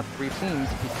 3 teams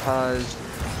because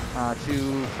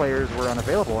 2 players were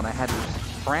unavailable, and I had to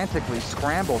frantically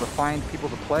scramble to find people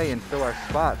to play and fill our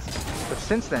spots. But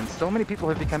since then, so many people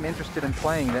have become interested in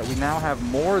playing that we now have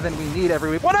more than we need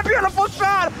every week. What a beautiful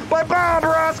shot by Bob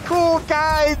Ross. Cool,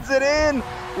 guides it in.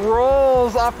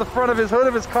 Rolls off the front of his hood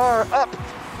of his car, up.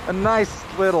 A nice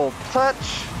little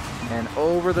touch. And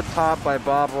over the top by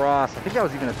Bob Ross. I think that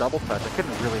was even a double touch. I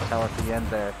couldn't really tell at the end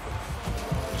there.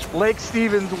 Lake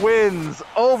Stevens wins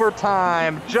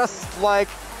overtime, just like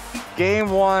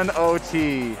game 1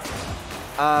 OT.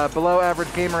 Below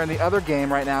average gamer in the other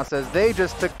game right now says they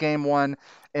just took game 1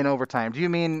 in overtime. Do you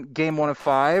mean game 1 of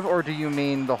 5, or do you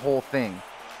mean the whole thing?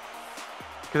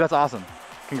 Because that's awesome.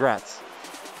 Congrats.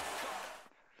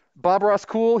 Bob Ross,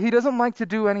 cool. He doesn't like to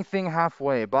do anything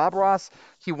halfway. Bob Ross,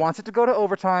 he wants it to go to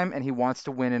overtime, and he wants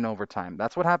to win in overtime.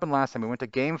 That's what happened last time. We went to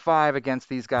game 5 against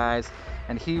these guys,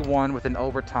 and he won with an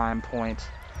overtime point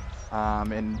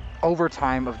in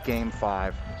overtime of game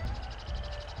 5.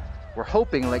 We're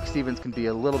hoping Lake Stevens can be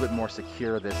a little bit more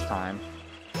secure this time.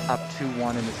 Up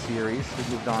 2-1 in the series.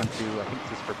 We moved on to, I think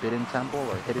this is Forbidden Temple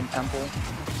or Hidden Temple.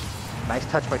 Nice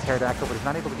touch by Pterodactyl, but he's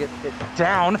not able to get it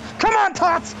down. Come on,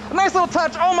 Tots! A nice little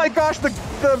touch. Oh my gosh, the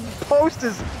post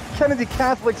is Kennedy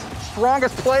Catholic's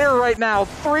strongest player right now.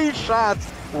 3 shots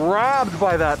robbed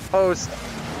by that post.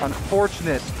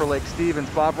 Unfortunate for Lake Stevens.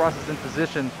 Bob Ross is in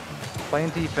position,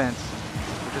 playing defense,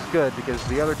 which is good because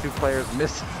the other 2 players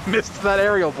missed that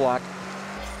aerial block.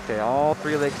 Okay, all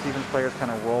 3 Lake Stevens players kind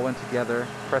of rolling together.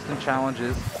 Preston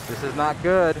challenges. This is not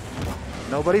good.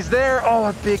 Nobody's there. Oh,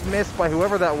 a big miss by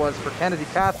whoever that was for Kennedy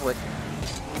Catholic.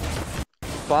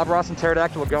 Bob Ross and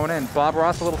Pterodactyl are going in. Bob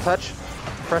Ross, a little touch.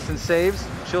 Preston saves.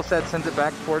 Chilstad sends it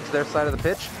back towards their side of the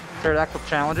pitch. Pterodactyl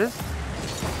challenges.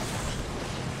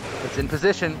 It's in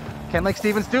position. Can Lake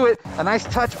Stevens do it? A nice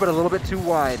touch, but a little bit too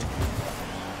wide.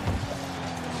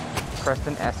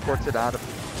 Preston escorts it out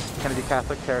of Kennedy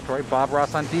Catholic territory. Bob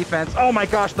Ross on defense. Oh my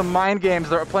gosh, the mind games.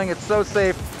 They're playing it so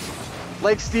safe.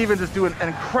 Lake Stevens is doing an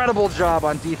incredible job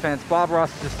on defense. Bob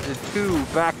Ross just did 2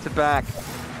 back-to-back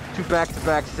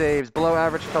saves. Below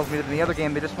average tells me that in the other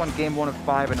game, they just won game 1 of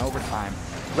 5 in overtime.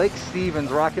 Lake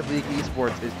Stevens Rocket League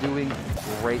Esports is doing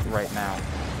great right now.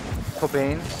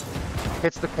 Cobain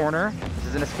hits the corner. This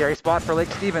is in a scary spot for Lake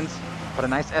Stevens, but a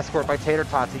nice escort by Tater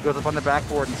Tots. He goes up on the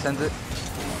backboard and sends it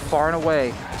far and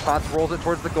away. Tots rolls it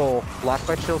towards the goal, blocked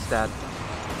by Chilstad.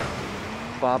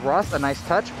 Bob Ross, a nice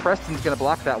touch. Preston's going to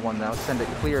block that one, though. Send it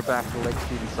clear back to the Lake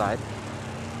Stevens side.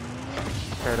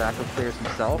 Pterodactyl clears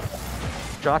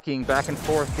himself. Jockeying back and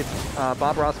forth.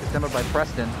 Bob Ross gets demoed by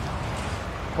Preston.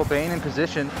 Cobain in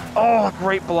position. Oh, a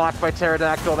great block by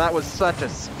Pterodactyl. That was such a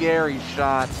scary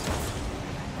shot.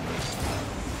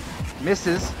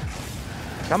 Misses.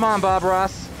 Come on, Bob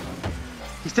Ross.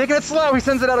 He's taking it slow. He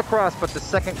sends it out across, but the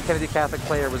second Kennedy Catholic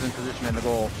player was in position in the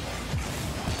goal.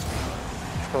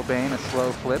 Cobain, a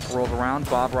slow flip, rolls around.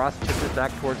 Bob Ross chips it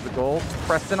back towards the goal.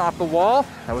 Preston off the wall.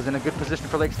 That was in a good position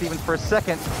for Lake Stevens for a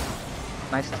second.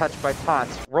 Nice touch by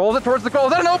Tots. Rolls it towards the goal.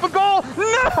 Is that an open goal?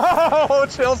 No!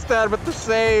 Chilstad with the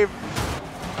save.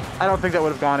 I don't think that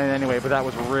would have gone in anyway, but that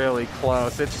was really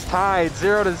close. It's tied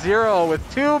 0-0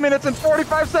 with 2 minutes and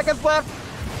 45 seconds left.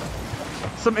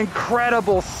 Some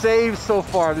incredible saves so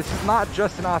far. This is not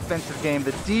just an offensive game.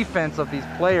 The defense of these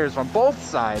players on both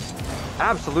sides,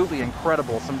 absolutely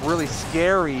incredible. Some really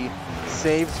scary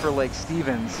saves for Lake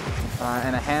Stevens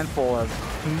and a handful of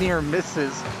near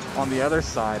misses on the other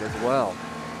side as well.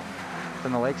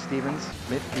 From the Lake Stevens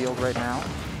midfield right now.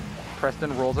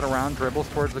 Preston rolls it around, dribbles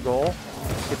towards the goal.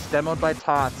 Gets demoed by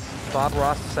Tots. Bob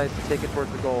Ross decides to take it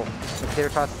towards the goal. Tater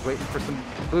Tots is waiting for some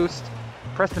boost.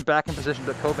 Preston back in position,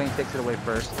 but Cobain takes it away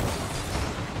first.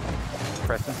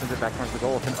 Preston sends it back towards the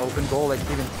goal. It's an open goal. Lake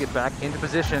Stevens get back into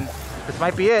position. This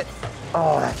might be it.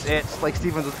 Oh, that's it. Lake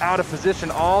Stevens was out of position.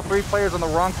 All 3 players on the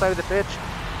wrong side of the pitch.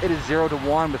 It is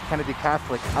 0-1 with Kennedy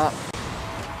Catholic up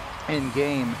in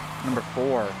game number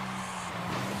 4.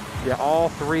 Yeah, all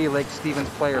 3 Lake Stevens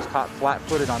players caught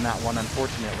flat-footed on that one,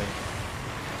 unfortunately.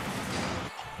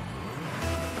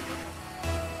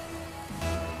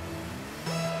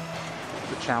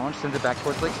 The challenge sends it back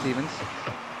towards Lake Stevens.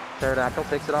 Pterodactyl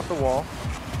takes it off the wall.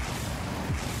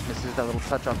 Misses that little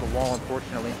touch off the wall,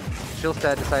 unfortunately.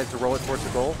 Shilstad decides to roll it towards the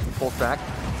goal. He pulls back.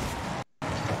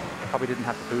 Probably didn't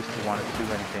have to boost if he wanted to do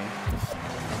anything.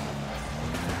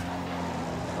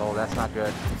 Oh, that's not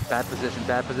good. Bad position,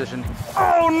 bad position.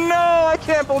 Oh no! I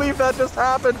can't believe that just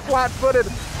happened! Flat-footed!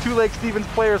 2 Lake Stevens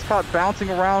players caught bouncing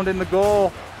around in the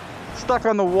goal. Stuck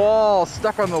on the wall,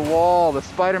 stuck on the wall. The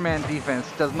Spider-Man defense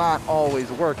does not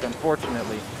always work,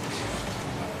 unfortunately.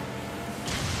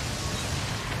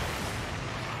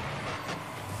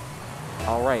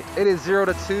 All right, it is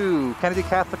 0-2. Kennedy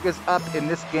Catholic is up in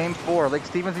this game 4. Lake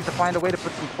Stevens needs to find a way to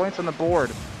put some points on the board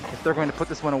if they're going to put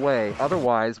this one away.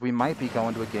 Otherwise, we might be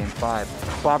going to a game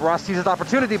 5. Bob Ross sees his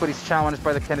opportunity, but he's challenged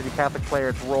by the Kennedy Catholic player.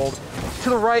 It's rolled to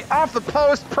the right, off the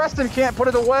post. Preston can't put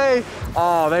it away.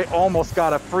 Oh, they almost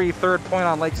got a free 3rd point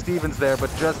on Lake Stevens there,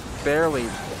 but just barely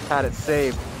had it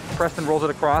saved. Preston rolls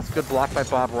it across. Good block by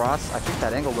Bob Ross. I think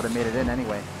that angle would have made it in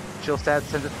anyway. Shilstad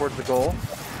sends it towards the goal.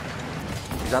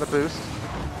 He's got a boost.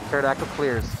 Pterodactyl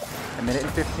clears.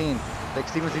 1:15. Lake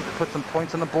Stevens needs to put some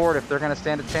points on the board if they're going to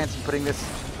stand a chance in putting this,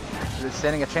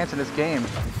 standing a chance in this game.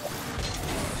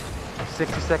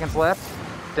 60 seconds left.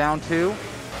 Down 2.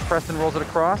 Preston rolls it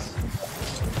across.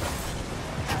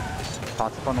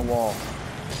 Pots up on the wall.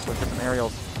 Looks for some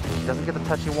aerials. He doesn't get the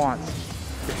touch he wants.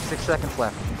 56 seconds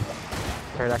left.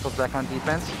 Pterodactyl's back on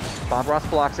defense. Bob Ross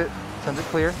blocks it. Sends it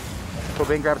clear.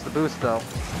 Cobain grabs the boost though.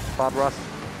 Bob Ross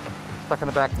stuck on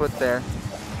the back foot there.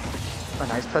 A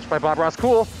nice touch by Bob Ross.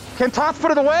 Cool. Can Tots put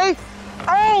it away?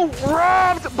 Oh,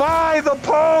 robbed by the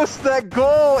post. That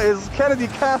goal is Kennedy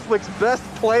Catholic's best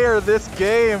player this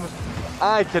game.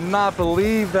 I cannot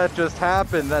believe that just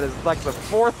happened. That is like the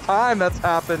 4th time that's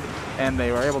happened, and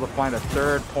they were able to find a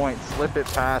 3rd point. Slip it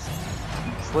past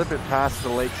the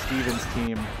Lake Stevens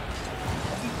team.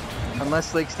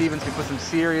 Unless Lake Stevens can put some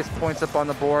serious points up on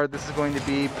the board, this is going to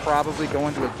be probably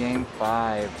going to a game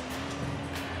 5.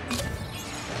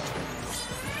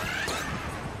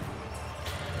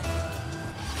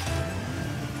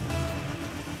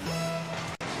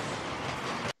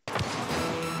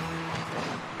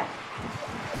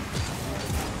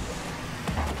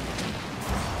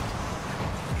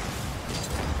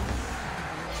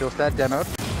 Shilstad demoed.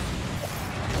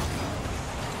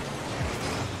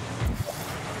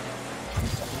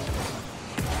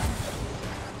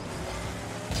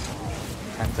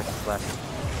 Seconds left.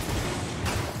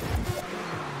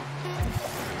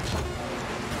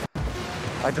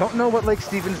 I don't know what Lake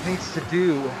Stevens needs to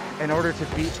do in order to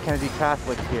beat Kennedy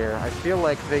Catholic here. I feel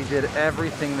like they did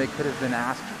everything they could have been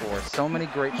asked for. So many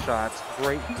great shots,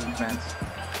 great defense.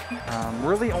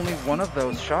 Really only one of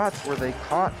those shots where they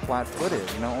caught flat-footed.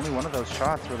 You know, only one of those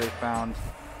shots where they found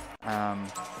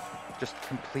just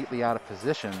completely out of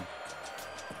position.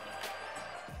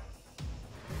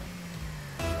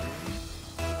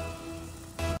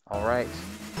 All right,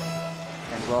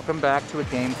 and welcome back to a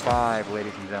game 5,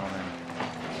 ladies and gentlemen.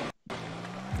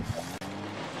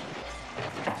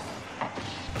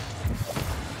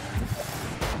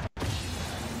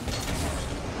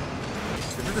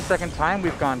 This is the second time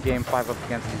we've gone game 5 up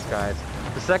against these guys.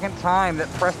 The second time that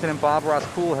Preston and Bob Ross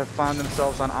Poole have found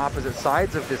themselves on opposite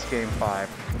sides of this game 5.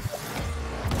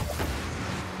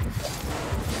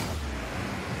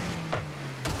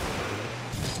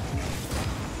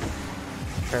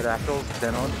 Pterodactyls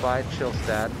demoed by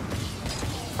Shilstad.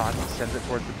 Todd sends it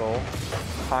towards the goal.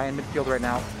 High in midfield right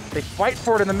now. They fight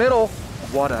for it in the middle.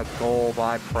 What a goal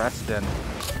by Preston.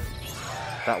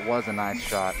 That was a nice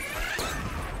shot.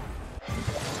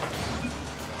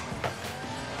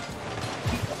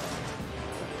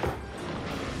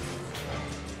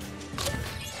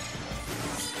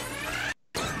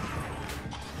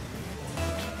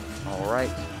 All right,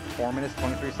 4 minutes,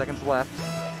 23 seconds left.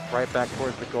 Right back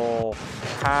towards the goal.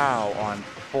 How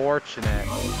unfortunate.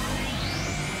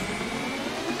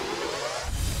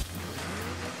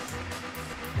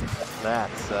 That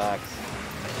sucks.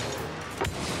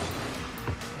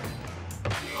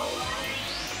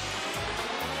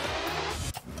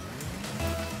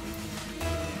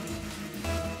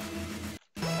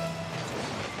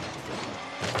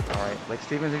 All right, Lake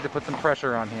Stevens needs to put some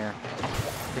pressure on here.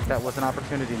 I think that was an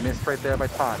opportunity missed right there by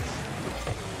Tots.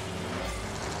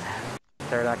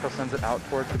 Pterodactyl sends it out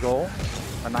towards the goal.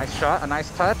 A nice shot, a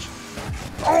nice touch.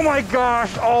 Oh my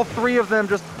gosh, all 3 of them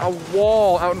just a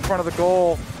wall out in front of the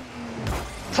goal.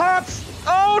 Tots!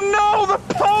 Oh no, the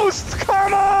post!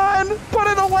 Come on! Put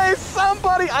it away,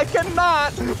 somebody! I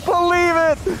cannot believe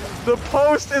it! The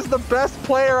post is the best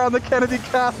player on the Kennedy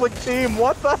Catholic team.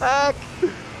 What the heck?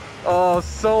 Oh,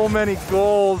 so many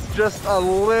goals. Just a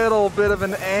little bit of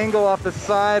an angle off the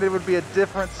side, it would be a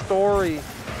different story.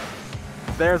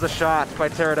 There's a shot by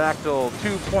Pterodactyl.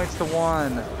 2 points to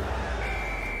 1.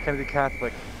 Kennedy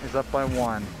Catholic is up by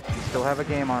 1. We still have a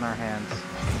game on our hands.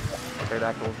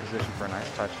 Pterodactyl in position for a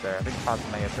nice touch there. I think Tots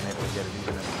may have been able to get it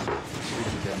even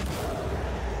if we didn't.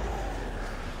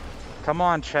 Come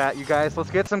on, chat, you guys. Let's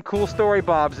get some cool story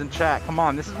bobs in chat. Come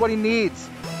on, this is what he needs.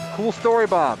 Cool story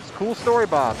bobs. Cool story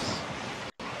bobs.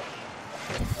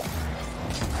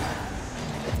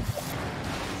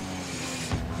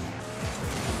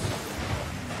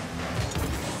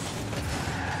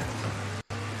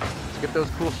 Let's get those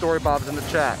cool story bobs in the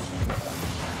chat.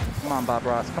 Come on, Bob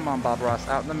Ross. Come on, Bob Ross.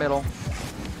 Out in the middle.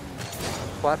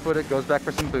 Flat-footed, goes back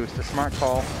for some boost. A smart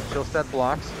call. Chillstead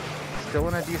blocks. Still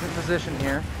in a decent position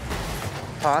here.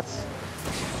 Tots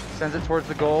sends it towards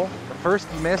the goal. The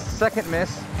first miss, second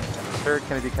miss. Third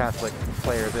Kennedy Catholic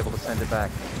player is able to send it back.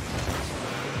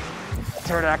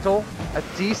 Pterodactyl, a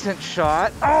decent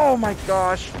shot. Oh my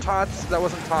gosh, Tots. That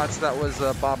wasn't Tots. That was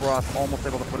Bob Ross, almost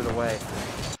able to put it away.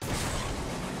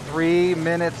 3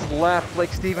 minutes left.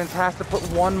 Lake Stevens has to put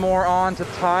one more on to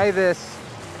tie this,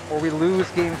 or we lose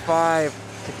game 5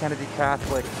 to Kennedy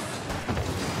Catholic.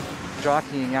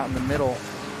 Jockeying out in the middle.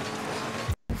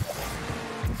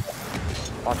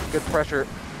 Lots of good pressure.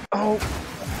 Oh,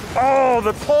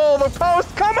 the pull, the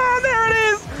post. Come on, there it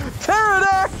is.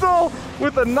 Pterodactyl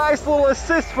with a nice little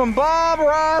assist from Bob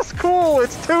Ross. Cool,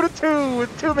 it's 2-2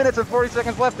 with 2 minutes and 40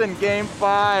 seconds left in game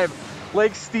 5.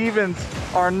 Lake Stevens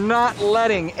are not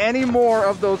letting any more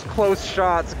of those close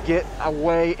shots get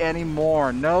away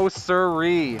anymore. No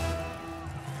siree.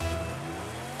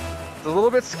 It's a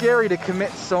little bit scary to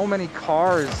commit so many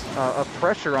cars of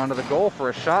pressure onto the goal for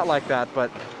a shot like that, but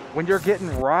when you're getting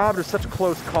robbed of such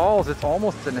close calls, it's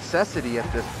almost a necessity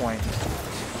at this point.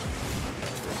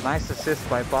 Nice assist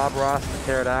by Bob Ross to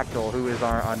Pterodactyl, who is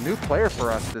a new player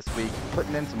for us this week,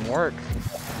 putting in some work.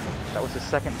 That was his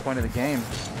second point of the game.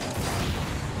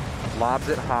 Lobs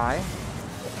it high.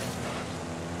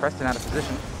 Preston out of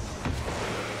position.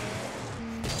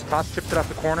 Toss chips it off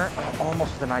the corner.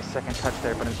 Almost with a nice second touch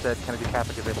there, but instead Kennedy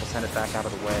Catholic is able to send it back out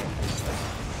of the way.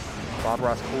 Bob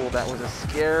Ross cool. That was a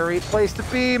scary place to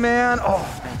be, man. Oh,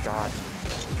 thank God.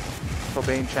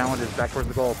 Cobain challenges back towards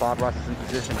the goal. Bob Ross is in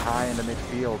position high into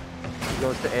midfield. He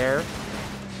goes to air.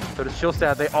 So does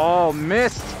Chillstead. They all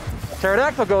missed.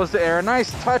 Pterodactyl goes to air.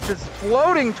 Nice touch. It's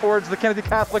floating towards the Kennedy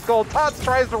Catholic goal. Tots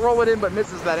tries to roll it in, but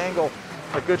misses that angle.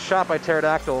 A good shot by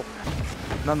Pterodactyl,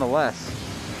 nonetheless.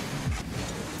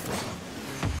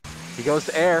 He goes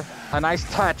to air. A nice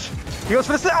touch. He goes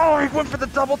for the... Oh, he went for the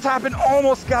double tap and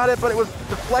almost got it, but it was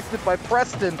deflected by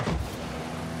Preston.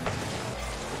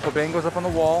 Cobain goes up on the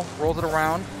wall, rolls it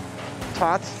around.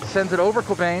 Tots sends it over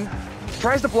Cobain.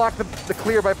 Tries to block the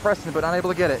clear by Preston, but unable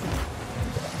to get it.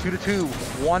 2-2,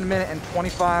 1 minute and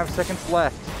 25 seconds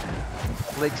left.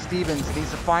 Lake Stevens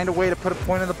needs to find a way to put a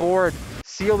point on the board.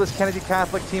 Seal this Kennedy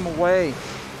Catholic team away.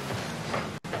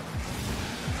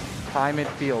 High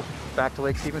midfield, back to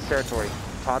Lake Stevens territory.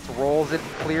 Tots rolls it,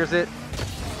 clears it.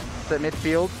 It's at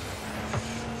midfield.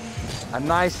 A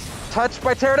nice touch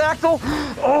by Pterodactyl.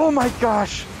 Oh my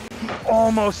gosh. He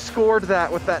almost scored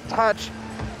that with that touch.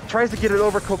 Tries to get it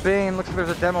over Cobain. Looks like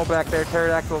there's a demo back there.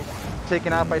 Pterodactyl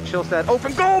taken out by Chillstead.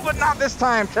 Open goal, but not this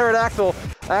time. Pterodactyl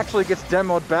actually gets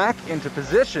demoed back into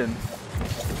position.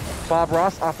 Bob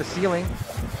Ross off the ceiling.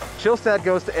 Chillstead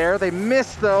goes to air. They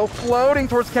miss though. Floating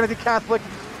towards Kennedy Catholic.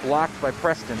 Blocked by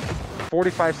Preston.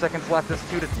 45 seconds left. It's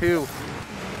 2-2.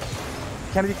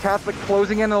 Kennedy Catholic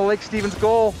closing in on the Lake Stevens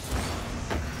goal.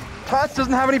 Tots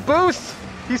doesn't have any boost.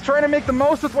 He's trying to make the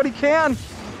most with what he can.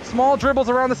 Small dribbles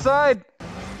around the side.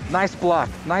 Nice block.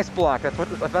 Nice block. If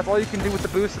that's all you can do with the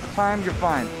boost at the time, you're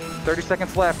fine. 30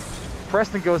 seconds left.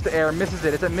 Preston goes to air, misses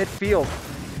it. It's at midfield.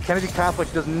 Kennedy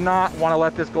Catholic does not want to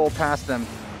let this goal pass them.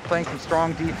 Playing some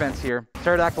strong defense here.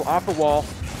 Pterodactyl off the wall.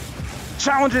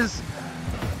 Challenges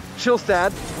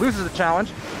Chillstead. Loses the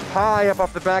challenge. High up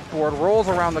off the backboard. Rolls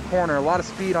around the corner. A lot of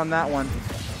speed on that one.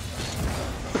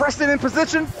 Preston in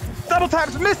position. Double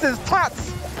taps, misses.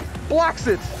 Tots blocks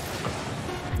it.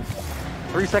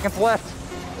 3 seconds left.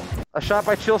 A shot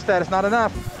by Chillstead is not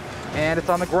enough. And it's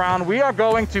on the ground. We are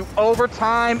going to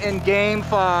overtime in game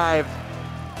 5.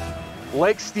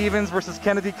 Lake Stevens versus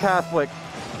Kennedy Catholic.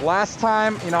 Last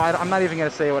time, I'm not even going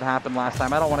to say what happened last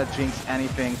time. I don't want to jinx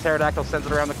anything. Pterodactyl sends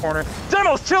it around the corner.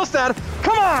 Demos Chillstead.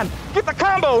 Come on. Get the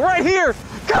combo right here.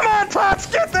 Come on, Tots,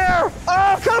 get there!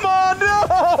 Oh, come on,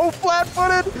 no!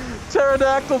 Flat-footed!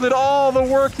 Pterodactyl did all the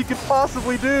work he could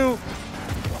possibly do.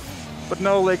 But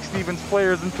no Lake Stevens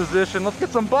players in position. Let's get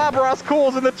some Bob Ross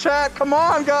cools in the chat. Come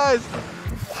on, guys.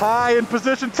 High in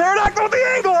position. Pterodactyl with the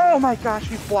angle. Oh my gosh,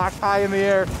 he's blocked high in the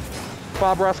air.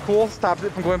 Bob Ross cool stops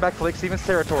it from going back to Lake Stevens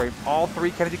territory. All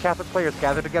three Kennedy Catholic players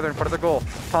gather together in front of their goal.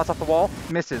 Toss off the wall,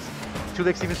 misses. Two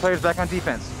Lake Stevens players back on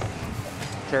defense.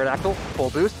 Pterodactyl, full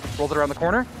boost, rolls it around the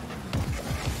corner.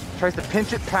 Tries to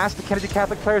pinch it past the Kennedy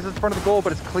Catholic players in front of the goal,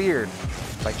 but it's cleared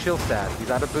by Chillstad. He's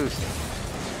out of boost.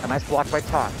 A nice block by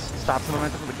Tots. Stops the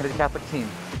momentum of the Kennedy Catholic team.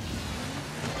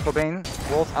 Cobain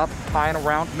rolls up, high and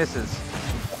around, misses.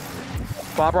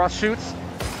 Bob Ross shoots.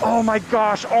 Oh my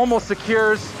gosh, almost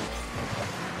secures.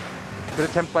 Good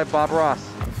attempt by Bob Ross.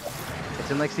 It's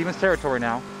in Lake Stevens territory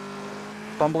now.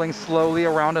 Fumbling slowly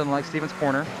around in Lake Stevens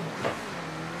corner.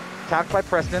 Tapped by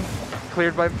Preston,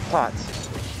 cleared by Tots.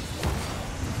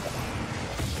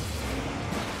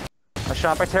 A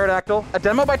shot by Pterodactyl, a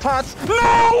demo by Tots.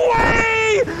 No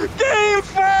way! Game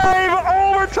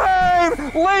 5,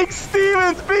 overtime! Lake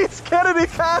Stevens beats Kennedy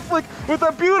Catholic with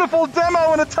a beautiful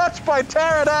demo and a touch by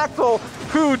Pterodactyl,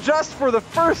 who just for the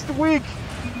first week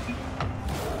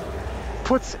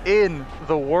puts in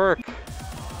the work.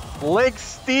 Lake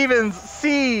Stevens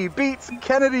C beats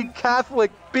Kennedy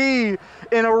Catholic B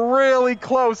in a really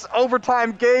close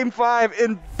overtime Game 5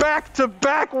 in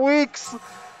back-to-back weeks.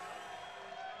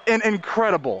 An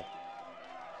incredible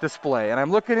display. And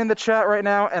I'm looking in the chat right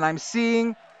now and I'm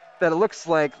seeing that it looks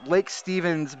like Lake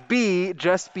Stevens B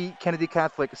just beat Kennedy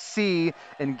Catholic C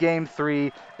in Game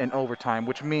 3 in overtime,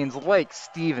 which means Lake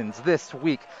Stevens this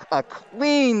week, a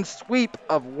clean sweep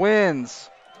of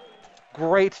wins.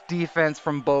 Great defense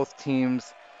from both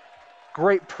teams.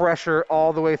 Great pressure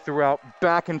all the way throughout,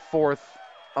 back and forth.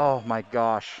 Oh my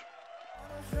gosh.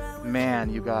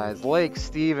 Man, you guys, Lake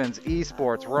Stevens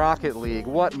Esports Rocket League,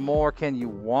 what more can you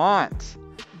want?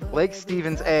 Lake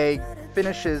Stevens A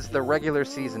finishes the regular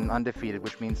season undefeated,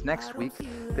 which means next week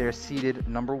they're seeded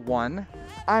number 1.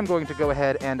 I'm going to go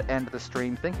ahead and end the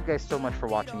stream. Thank you guys so much for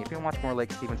watching. If you want to watch more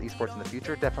Lake Stevens Esports in the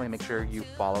future, definitely make sure you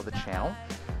follow the channel.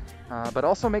 But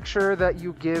also make sure that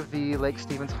you give the Lake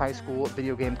Stevens High School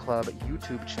Video Game Club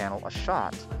YouTube channel a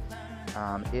shot.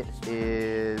 It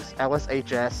is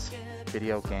LSHS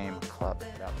Video Game Club.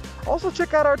 Also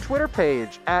check out our Twitter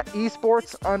page at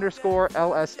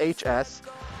esports_LSHS.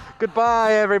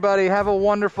 Goodbye, everybody. Have a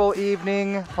wonderful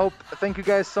evening. Thank you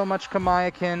guys so much,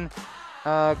 Kamiakin.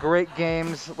 Great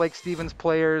games. Lake Stevens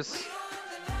players.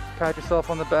 Pat yourself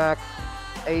on the back.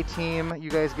 A team, you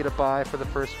guys get a bye for the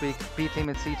first week. B team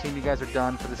and C team, you guys are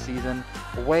done for the season.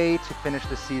 Way to finish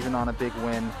the season on a big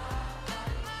win.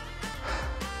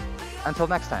 Until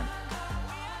next time.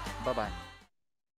 Bye-bye.